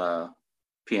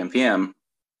PMPM,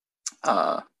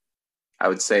 I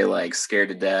would say like Scared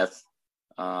to Death,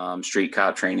 Street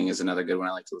Cop Training is another good one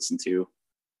I like to listen to.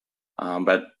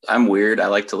 But I'm weird. I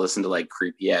like to listen to like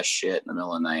creepy ass shit in the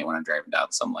middle of the night when I'm driving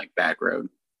down some like back road.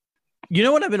 You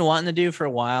know what I've been wanting to do for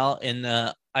a while, and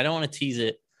I don't want to tease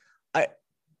it.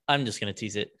 I'm just gonna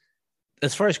tease it.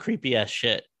 As far as creepy ass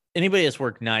shit, anybody that's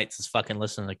worked nights is fucking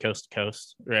listening to Coast to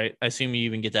Coast, right? I assume you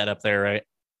even get that up there, right?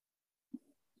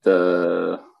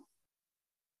 The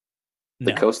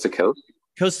No. Coast to Coast.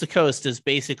 Coast to Coast is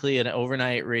basically an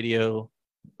overnight radio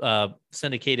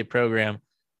syndicated program,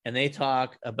 and they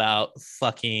talk about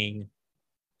fucking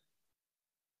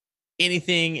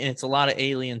anything, and it's a lot of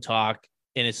alien talk,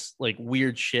 and it's like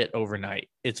weird shit overnight.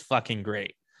 It's fucking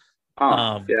great.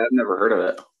 Oh, yeah, I've never heard of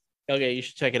it. Okay, you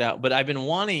should check it out. But I've been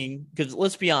wanting, because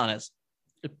let's be honest,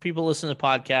 if people listen to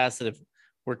podcasts that have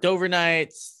worked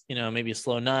overnights, you know, maybe a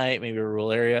slow night, maybe a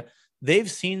rural area, they've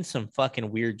seen some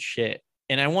fucking weird shit.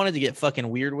 And I wanted to get fucking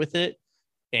weird with it.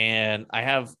 And I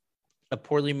have a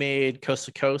poorly made Coast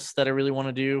to Coast that I really want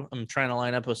to do. I'm trying to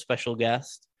line up a special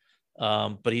guest,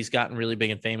 but he's gotten really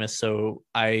big and famous. So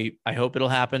I hope it'll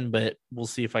happen, but we'll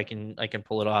see if I can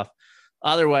pull it off.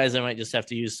 Otherwise, I might just have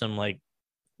to use some like,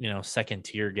 you know, second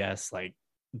tier guests like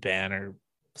Ben or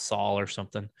Saul or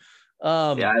something.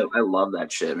 Yeah, I love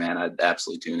that shit, man. I'd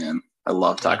absolutely tune in. I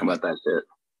love talking about that shit.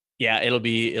 Yeah, it'll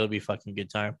be fucking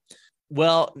good time.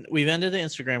 Well, we've ended the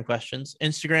Instagram questions.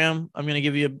 Instagram, I'm gonna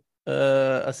give you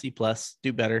a C+.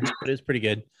 Do better, but it's pretty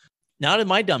good. Now to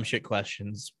my dumb shit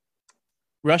questions.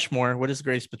 Rushmore, what is the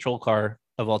greatest patrol car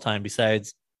of all time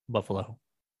besides Buffalo?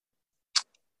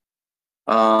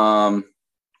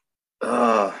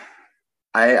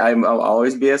 I'll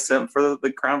always be a simp for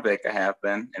the Crown Vic. I have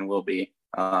been and will be.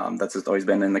 That's just always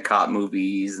been in the cop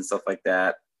movies and stuff like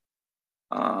that.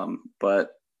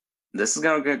 But this is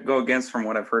gonna go against from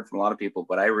what I've heard from a lot of people.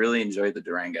 But I really enjoy the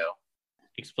Durango.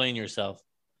 Explain yourself.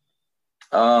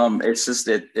 It's just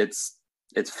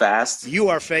it's fast. You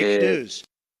are fake news.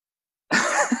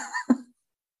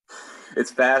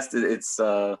 It's fast. It's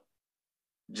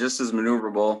just as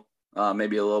maneuverable.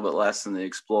 Maybe a little bit less than the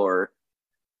Explorer.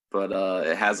 But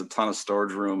it has a ton of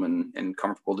storage room and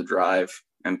comfortable to drive.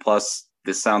 And plus,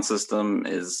 the sound system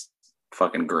is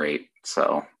fucking great.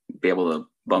 So be able to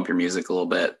bump your music a little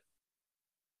bit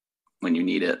when you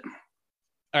need it.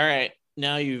 All right.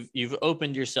 Now you've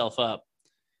opened yourself up.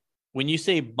 When you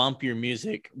say bump your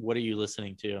music, what are you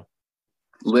listening to?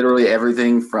 Literally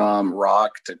everything from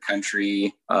rock to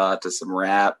country to some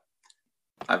rap.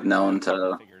 I've known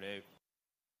to...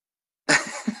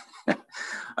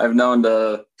 I've known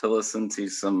to listen to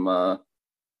some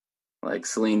like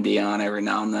Celine Dion every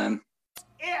now and then.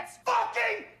 It's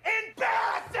fucking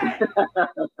embarrassing!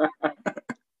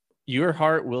 Your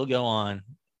heart will go on.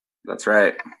 That's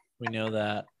right. We know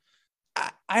that.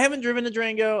 I haven't driven a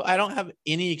Durango. I don't have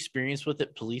any experience with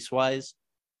it police-wise.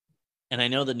 And I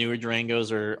know the newer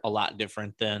Durangos are a lot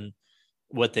different than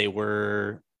what they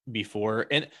were before.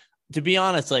 And to be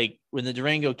honest, like when the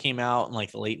Durango came out in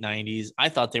like the late 90s, I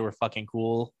thought they were fucking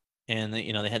cool. And they,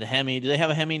 you know, they had a Hemi. Do they have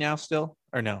a Hemi now still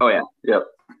or no? Oh yeah. Yep.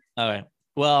 All right.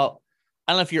 Well,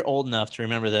 I don't know if you're old enough to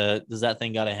remember does that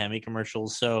thing got a Hemi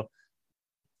commercials. So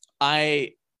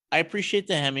I appreciate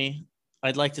the Hemi.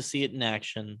 I'd like to see it in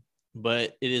action,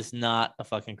 but it is not a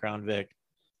fucking Crown Vic.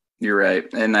 You're right.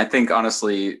 And I think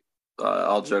honestly,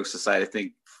 all jokes aside, I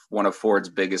think one of Ford's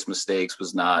biggest mistakes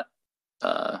was not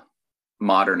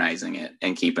modernizing it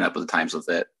and keeping up with the times with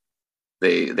it.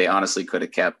 They honestly could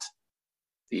have kept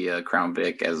the Crown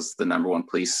Vic as the number one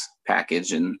police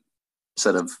package, and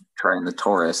instead of trying the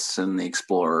Taurus and the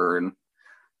Explorer, and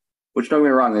which don't get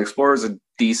me wrong, the Explorer is a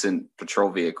decent patrol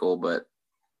vehicle, but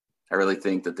I really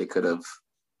think that they could have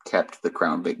kept the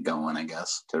Crown Vic going, I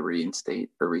guess, to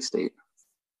restate.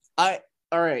 All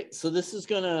right. So this is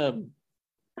gonna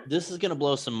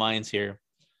blow some minds here.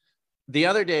 The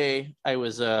other day I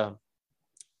was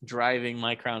driving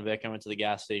my Crown Vic. I went to the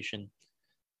gas station,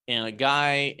 and a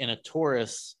guy in a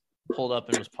Taurus pulled up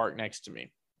and was parked next to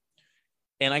me.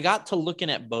 And I got to looking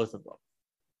at both of them.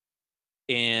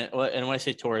 And when I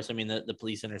say Taurus, I mean the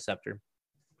police interceptor.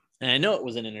 And I know it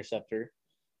was an interceptor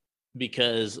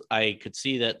because I could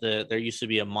see that there used to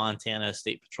be a Montana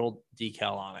State Patrol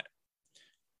decal on it.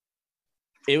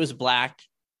 It was black.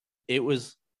 It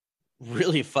was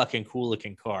really fucking cool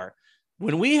looking car.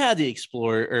 When we had the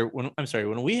Explorer,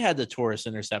 when we had the Taurus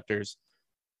interceptors,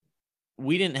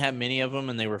 we didn't have many of them,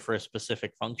 and they were for a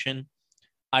specific function.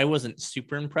 I wasn't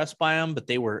super impressed by them, but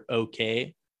they were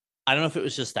okay. I don't know if it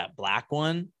was just that black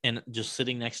one and just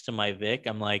sitting next to my Vic.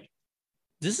 I'm like,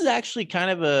 This is actually kind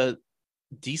of a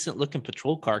decent looking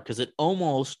patrol car because it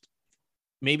almost,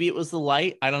 maybe it was the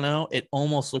light. I don't know. It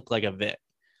almost looked like a Vic.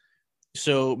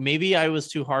 So maybe I was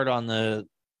too hard on the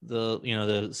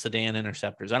sedan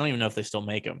Interceptors. I don't even know if they still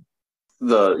make them.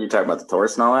 You're talking about the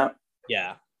Taurus and all that?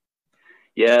 Yeah.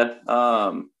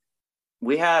 Yeah.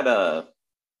 We had I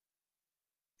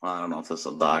don't know if this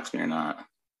will dox me or not.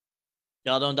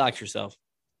 Y'all don't dox yourself.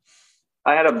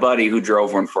 I had a buddy who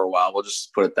drove one for a while. We'll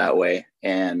just put it that way.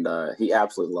 And he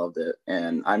absolutely loved it.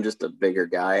 And I'm just a bigger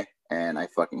guy, and I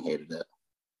fucking hated it.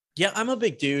 Yeah, I'm a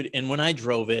big dude. And when I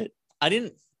drove it, I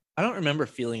don't remember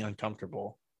feeling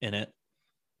uncomfortable in it.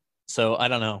 So I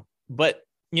don't know. But,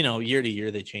 year to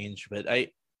year they change. But I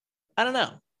don't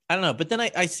know. But then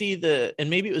I see and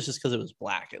maybe it was just because it was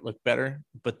black. It looked better.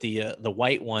 But the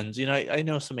white ones, I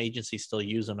know some agencies still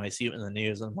use them. I see it in the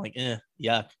news. And I'm like,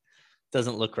 yuck.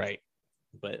 Doesn't look right.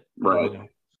 But right.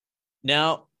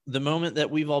 Now, the moment that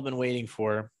we've all been waiting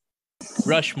for,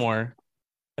 Rushmore.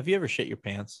 Have you ever shit your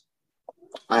pants?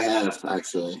 I have,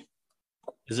 actually.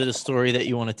 Is it a story that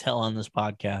you want to tell on this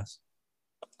podcast?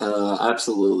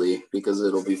 Absolutely, because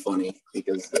it'll be funny.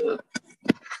 Because the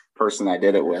person I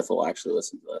did it with will actually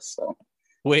listen to this. So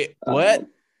wait, what?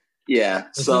 Yeah,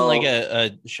 this isn't like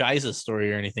a Shiza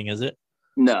story or anything, is it?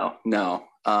 No.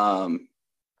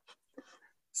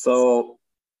 So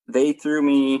they threw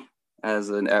me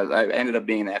as I ended up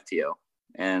being an FTO,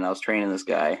 and I was training this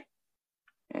guy,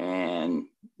 and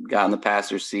got in the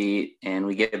passenger seat, and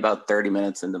we get about 30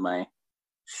 minutes into my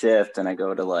shift, and I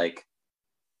go to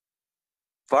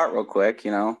fart real quick,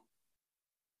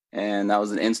 and that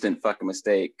was an instant fucking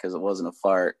mistake because it wasn't a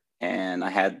fart, and I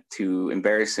had to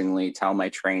embarrassingly tell my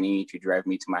trainee to drive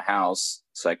me to my house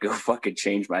so I could go fucking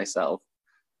change myself,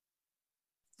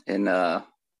 and it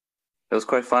was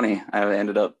quite funny. I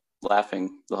ended up laughing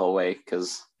the whole way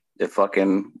because it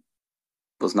fucking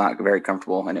was not very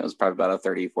comfortable, and it was probably about a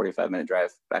 30-45 minute drive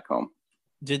back home.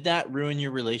 Did that ruin your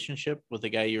relationship with the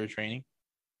guy you were training?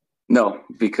 No,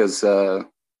 because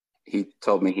he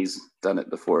told me he's done it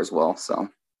before as well. So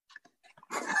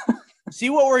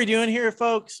see what we're doing here,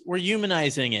 folks? We're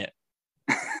humanizing it.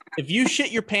 If you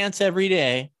shit your pants every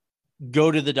day,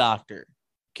 go to the doctor.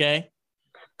 Okay.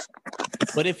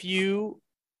 But if you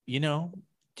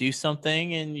do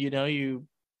something and how do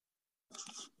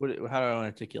I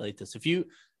articulate this? If you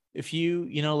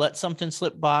let something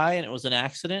slip by and it was an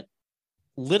accident,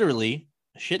 literally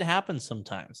shit happens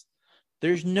sometimes.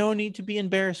 There's no need to be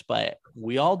embarrassed by it.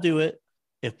 We all do it.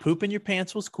 If poop in your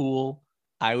pants was cool,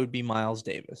 I would be Miles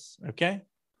Davis. Okay?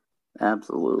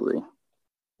 Absolutely.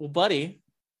 Well, buddy,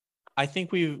 I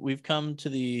think we've come to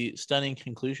the stunning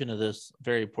conclusion of this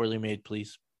very poorly made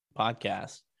police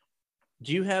podcast.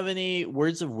 Do you have any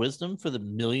words of wisdom for the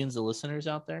millions of listeners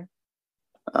out there?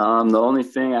 The only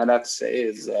thing I'd have to say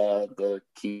is the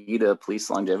key to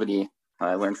police longevity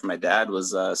I learned from my dad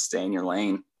was stay in your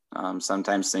lane.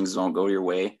 Sometimes things don't go your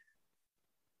way,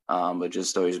 but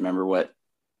just always remember what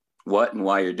and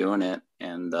why you're doing it,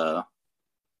 and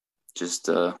just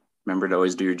remember to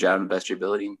always do your job to the best of your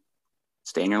ability.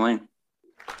 Stay in your lane.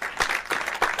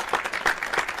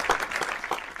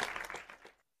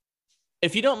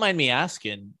 If you don't mind me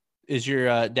asking, is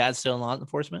your dad still in law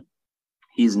enforcement?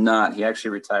 He's not. He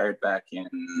actually retired back in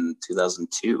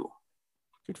 2002.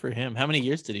 Good for him. How many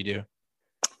years did he do?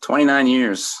 29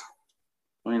 years.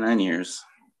 29 years.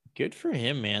 Good for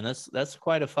him, man. That's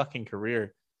quite a fucking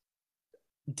career.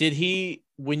 Did he,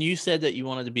 when you said that you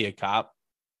wanted to be a cop,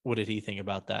 what did he think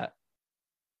about that?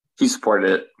 He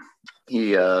supported it.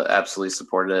 He absolutely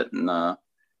supported it. And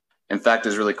in fact, it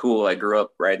was really cool. I grew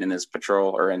up right in his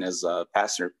patrol or in his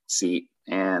passenger seat.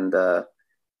 And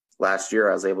last year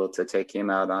I was able to take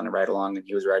him out on a ride along, and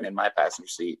he was riding in my passenger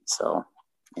seat. So,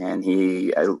 and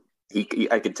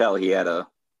I could tell he had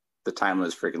the time of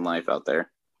his freaking life out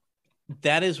there.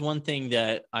 That is one thing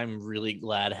that I'm really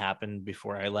glad happened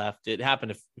before I left. It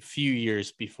happened a few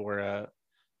years before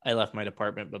I left my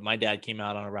department, but my dad came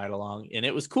out on a ride along, and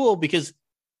it was cool because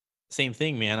same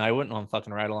thing, man. I went on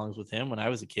fucking ride alongs with him when I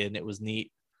was a kid, and it was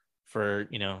neat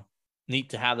neat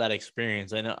to have that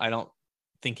experience. I don't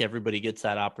think everybody gets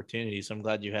that opportunity, so I'm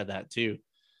glad you had that too.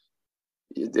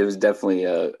 It was definitely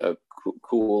a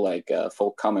cool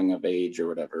full coming of age or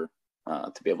whatever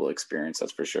to be able to experience.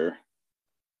 That's for sure.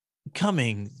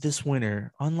 Coming this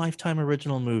winter on Lifetime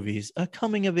Original Movies, a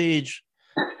coming of age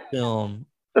film,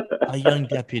 a young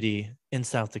deputy in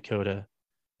South Dakota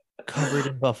covered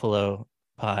in buffalo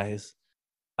pies.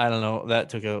 I don't know. That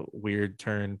took a weird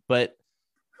turn, but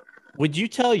would you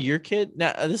tell your kid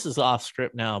now? This is off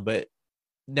script now, but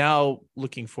now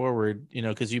looking forward,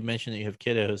 because you mentioned that you have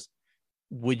kiddos,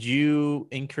 would you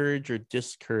encourage or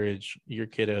discourage your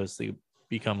kiddos to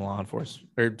become law enforcement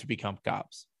or to become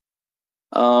cops?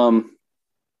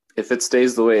 If it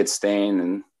stays the way it's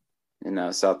staying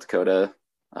in South Dakota,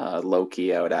 low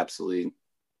key, I would absolutely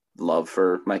love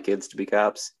for my kids to be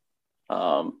cops.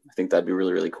 I think that'd be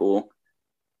really, really cool.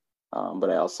 But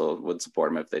I also would support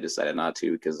them if they decided not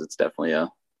to, because it's definitely a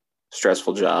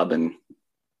stressful job and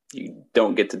you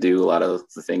don't get to do a lot of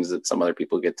the things that some other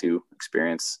people get to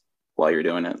experience while you're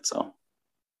doing it. So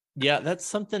yeah, that's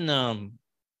something I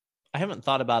haven't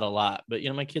thought about a lot, but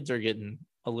my kids are getting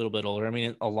a little bit older. I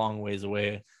mean, a long ways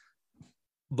away,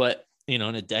 but in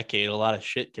a decade, a lot of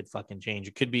shit could fucking change.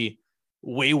 It could be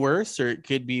way worse or it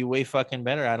could be way fucking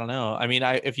better. I don't know. I mean,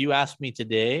 if you asked me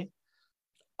today,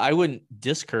 I wouldn't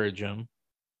discourage them,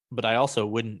 but I also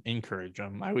wouldn't encourage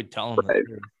them. I would tell them right. the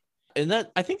truth. And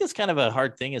that, I think that's kind of a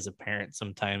hard thing as a parent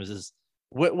sometimes is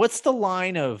what's the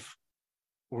line of,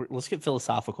 let's get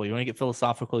philosophical. You want to get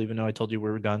philosophical, even though I told you we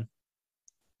were done?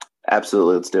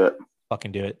 Absolutely. Let's do it.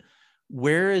 Fucking do it.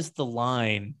 Where is the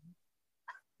line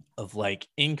of like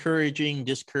encouraging,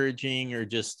 discouraging, or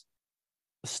just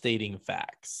stating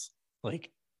facts,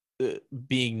 like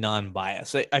being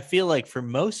non-biased? I feel like for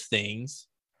most things,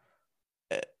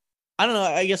 I don't know.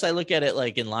 I guess I look at it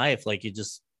like in life, like you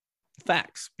just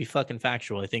facts, be fucking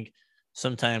factual. I think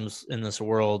sometimes in this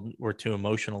world we're too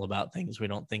emotional about things. We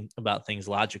don't think about things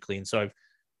logically, and so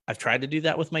I've tried to do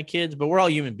that with my kids. But we're all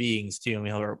human beings too, and we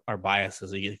have our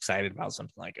biases. We get excited about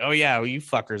something like, oh yeah, well, you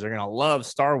fuckers are gonna love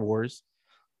Star Wars.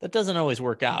 That doesn't always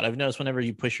work out. I've noticed whenever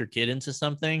you push your kid into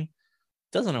something, it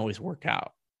doesn't always work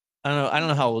out. I don't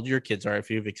know how old your kids are, if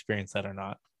you've experienced that or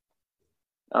not.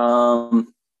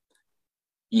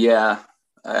 Yeah,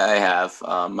 I have.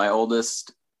 My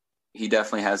oldest, he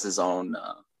definitely has his own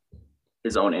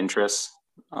interests,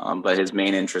 but his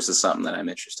main interest is something that I'm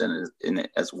interested in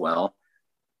it as well.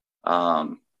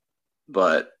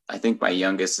 But I think my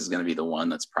youngest is going to be the one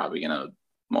that's probably going to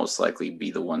most likely be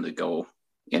the one to go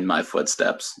in my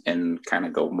footsteps and kind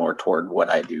of go more toward what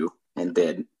I do and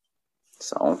did.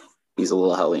 So he's a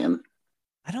little hellion.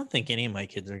 I don't think any of my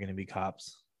kids are going to be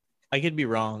cops. I could be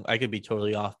wrong. I could be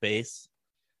totally off base,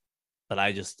 but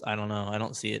I don't know. I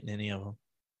don't see it in any of them.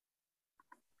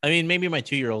 I mean, maybe my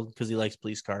 2-year-old because he likes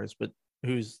police cars, but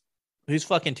who's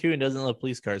fucking 2 and doesn't love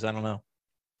police cars? I don't know.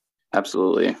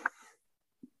 Absolutely.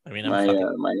 I mean,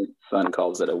 my son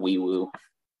calls it a wee woo.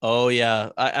 Oh yeah,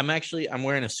 I'm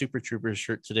wearing a Super Troopers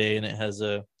shirt today, and it has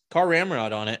a Car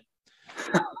Ramrod on it.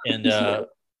 And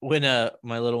when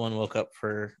my little one woke up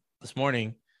for this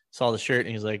morning, saw the shirt,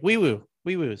 and he's like, "Wee woo,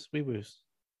 wee woos, wee woos."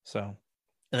 So,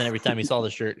 and then every time he saw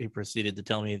the shirt, he proceeded to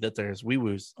tell me that there's wee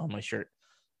woos on my shirt.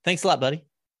 Thanks a lot, buddy.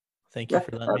 Thank you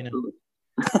for letting me know.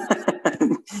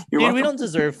 Dude, we don't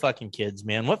deserve fucking kids,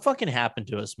 man. What fucking happened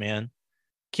to us, man?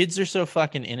 Kids are so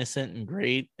fucking innocent and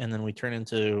great, and then we turn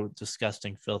into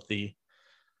disgusting, filthy,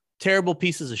 terrible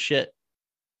pieces of shit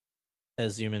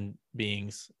as human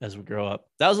beings as we grow up.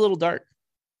 That was a little dark.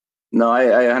 No, I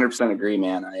 100% agree,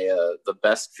 man. The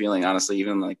best feeling, honestly,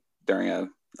 even like during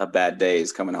a bad day,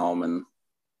 is coming home and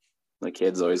the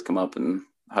kids always come up and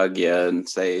hug you and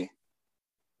say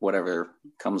whatever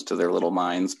comes to their little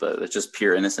minds, but it's just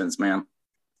pure innocence, man.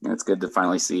 And it's good to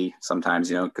finally see sometimes,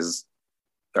 because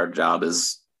our job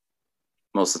is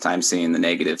most of the time seeing the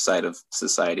negative side of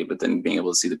society, but then being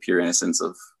able to see the pure innocence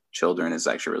of children is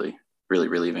actually really, really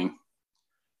relieving.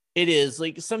 It is.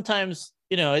 Like sometimes,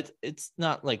 it's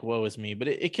not like woe is me, but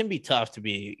it can be tough to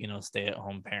be, a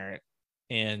stay-at-home parent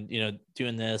and,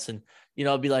 doing this and,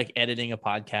 I'll be like editing a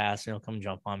podcast and it'll come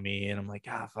jump on me and I'm like,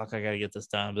 fuck, I gotta get this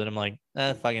done. But I'm like,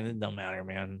 fucking, it don't matter,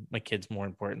 man. My kid's more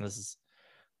important. This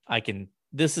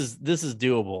is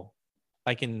doable.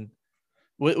 I can,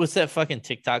 what's that fucking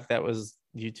TikTok that was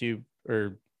YouTube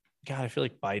or God, I feel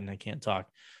like Biden. I can't talk.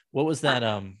 What was that?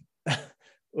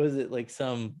 Was it like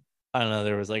some, I don't know.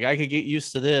 There was like, I could get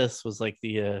used to this was like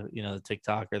the, the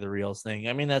TikTok or the Reels thing.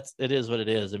 I mean, it is what it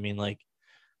is. I mean, like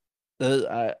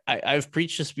I've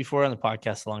preached this before on the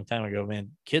podcast a long time ago,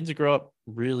 man. Kids grow up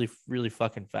really, really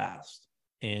fucking fast.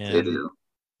 And they do.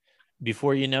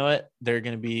 Before you know it, they're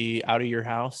going to be out of your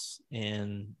house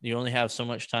and you only have so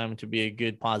much time to be a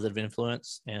good, positive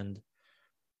influence. And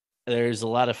there's a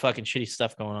lot of fucking shitty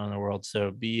stuff going on in the world.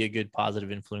 So be a good,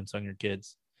 positive influence on your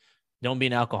kids. Don't be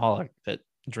an alcoholic that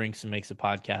drinks and makes a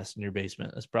podcast in your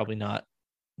basement. That's probably not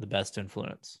the best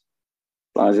influence.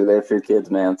 As long as you're there for your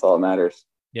kids, man, that's all that matters.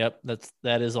 Yep.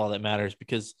 That is all that matters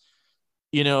because,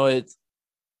 what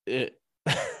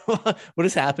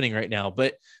is happening right now?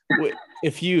 But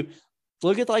if you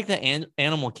look at like the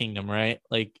animal kingdom, right?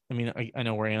 Like, I mean, I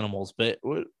know we're animals, but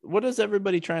what is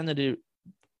everybody trying to do?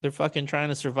 They're fucking trying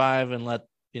to survive and let,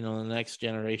 the next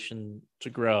generation to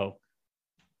grow.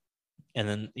 And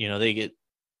then,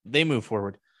 they move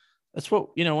forward. That's what,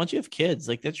 once you have kids,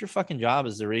 like that's your fucking job,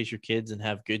 is to raise your kids and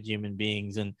have good human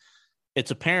beings. And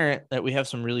it's apparent that we have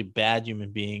some really bad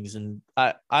human beings. And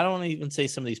I don't even say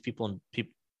some of these people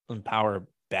in power are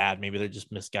bad. Maybe they're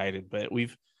just misguided, but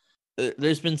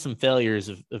there's been some failures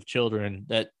of children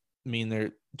that mean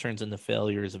there turns into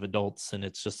failures of adults, and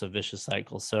it's just a vicious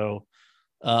cycle. So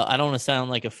I don't want to sound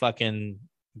like a fucking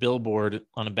billboard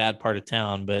on a bad part of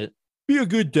town, but be a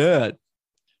good dad.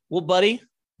 Well, buddy,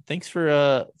 thanks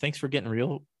for getting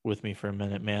real with me for a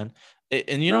minute, man.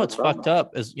 And No it's problem. fucked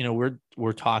up, as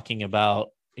we're talking about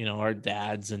our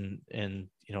dads and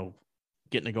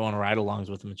getting to go on ride-alongs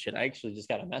with them and shit. I actually just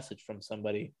got a message from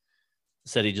somebody that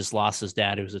said he just lost his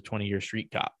dad, who was a 20-year street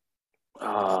cop.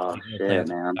 Oh He had no shit, plans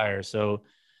to man. retire. So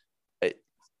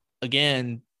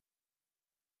again,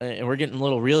 and we're getting a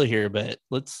little real here, but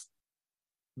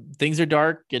things are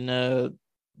dark and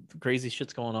crazy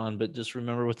shit's going on, but just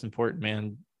remember what's important,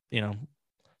 man.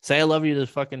 Say I love you to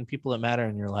fucking people that matter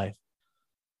in your life.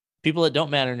 People that don't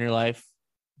matter in your life,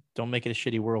 don't make it a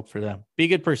shitty world for them. Be a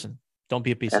good person. Don't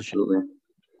be a piece Absolutely. of shit.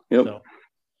 Yep. So,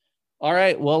 all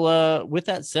right. Well, with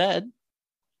that said,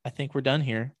 I think we're done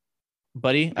here,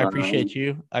 buddy. I appreciate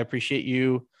you. I appreciate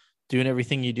you doing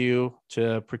everything you do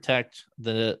to protect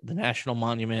the national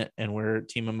monument and where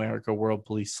Team America World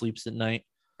Police sleeps at night.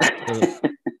 So,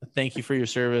 thank you for your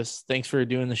service. Thanks for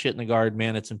doing the shit in the guard,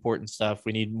 man. It's important stuff.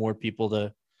 We need more people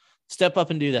to step up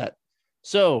and do that.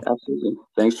 So, Absolutely.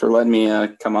 Thanks for letting me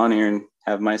come on here and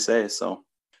have my say. So,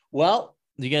 well,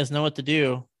 you guys know what to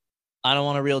do. I don't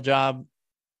want a real job.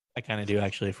 I kind of do,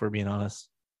 actually, if we're being honest.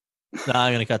 No,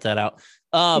 I'm gonna cut that out.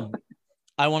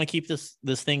 I want to keep this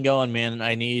thing going, man. And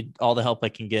I need all the help I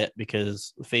can get,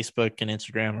 because Facebook and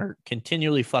Instagram are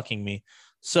continually fucking me.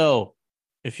 So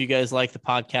if you guys like the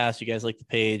podcast, you guys like the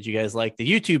page, you guys like the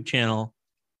YouTube channel,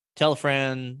 tell a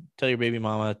friend, tell your baby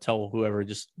mama, tell whoever,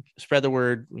 just spread the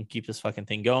word and keep this fucking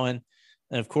thing going.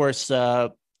 And of course, I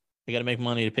got to make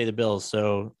money to pay the bills.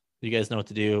 So you guys know what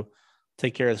to do.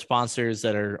 Take care of the sponsors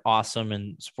that are awesome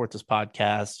and support this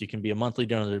podcast. You can be a monthly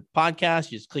donor to the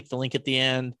podcast. You just click the link at the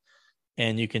end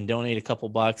and you can donate a couple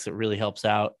bucks. It really helps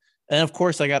out. And of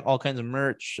course, I got all kinds of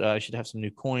merch. I should have some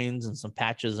new coins and some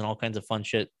patches and all kinds of fun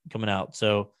shit coming out.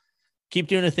 So keep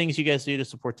doing the things you guys do to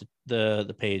support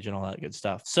the page and all that good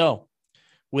stuff. So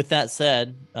with that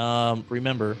said,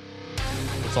 remember,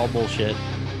 it's all bullshit.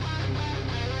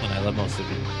 And I love most of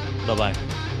you.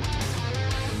 Bye-bye.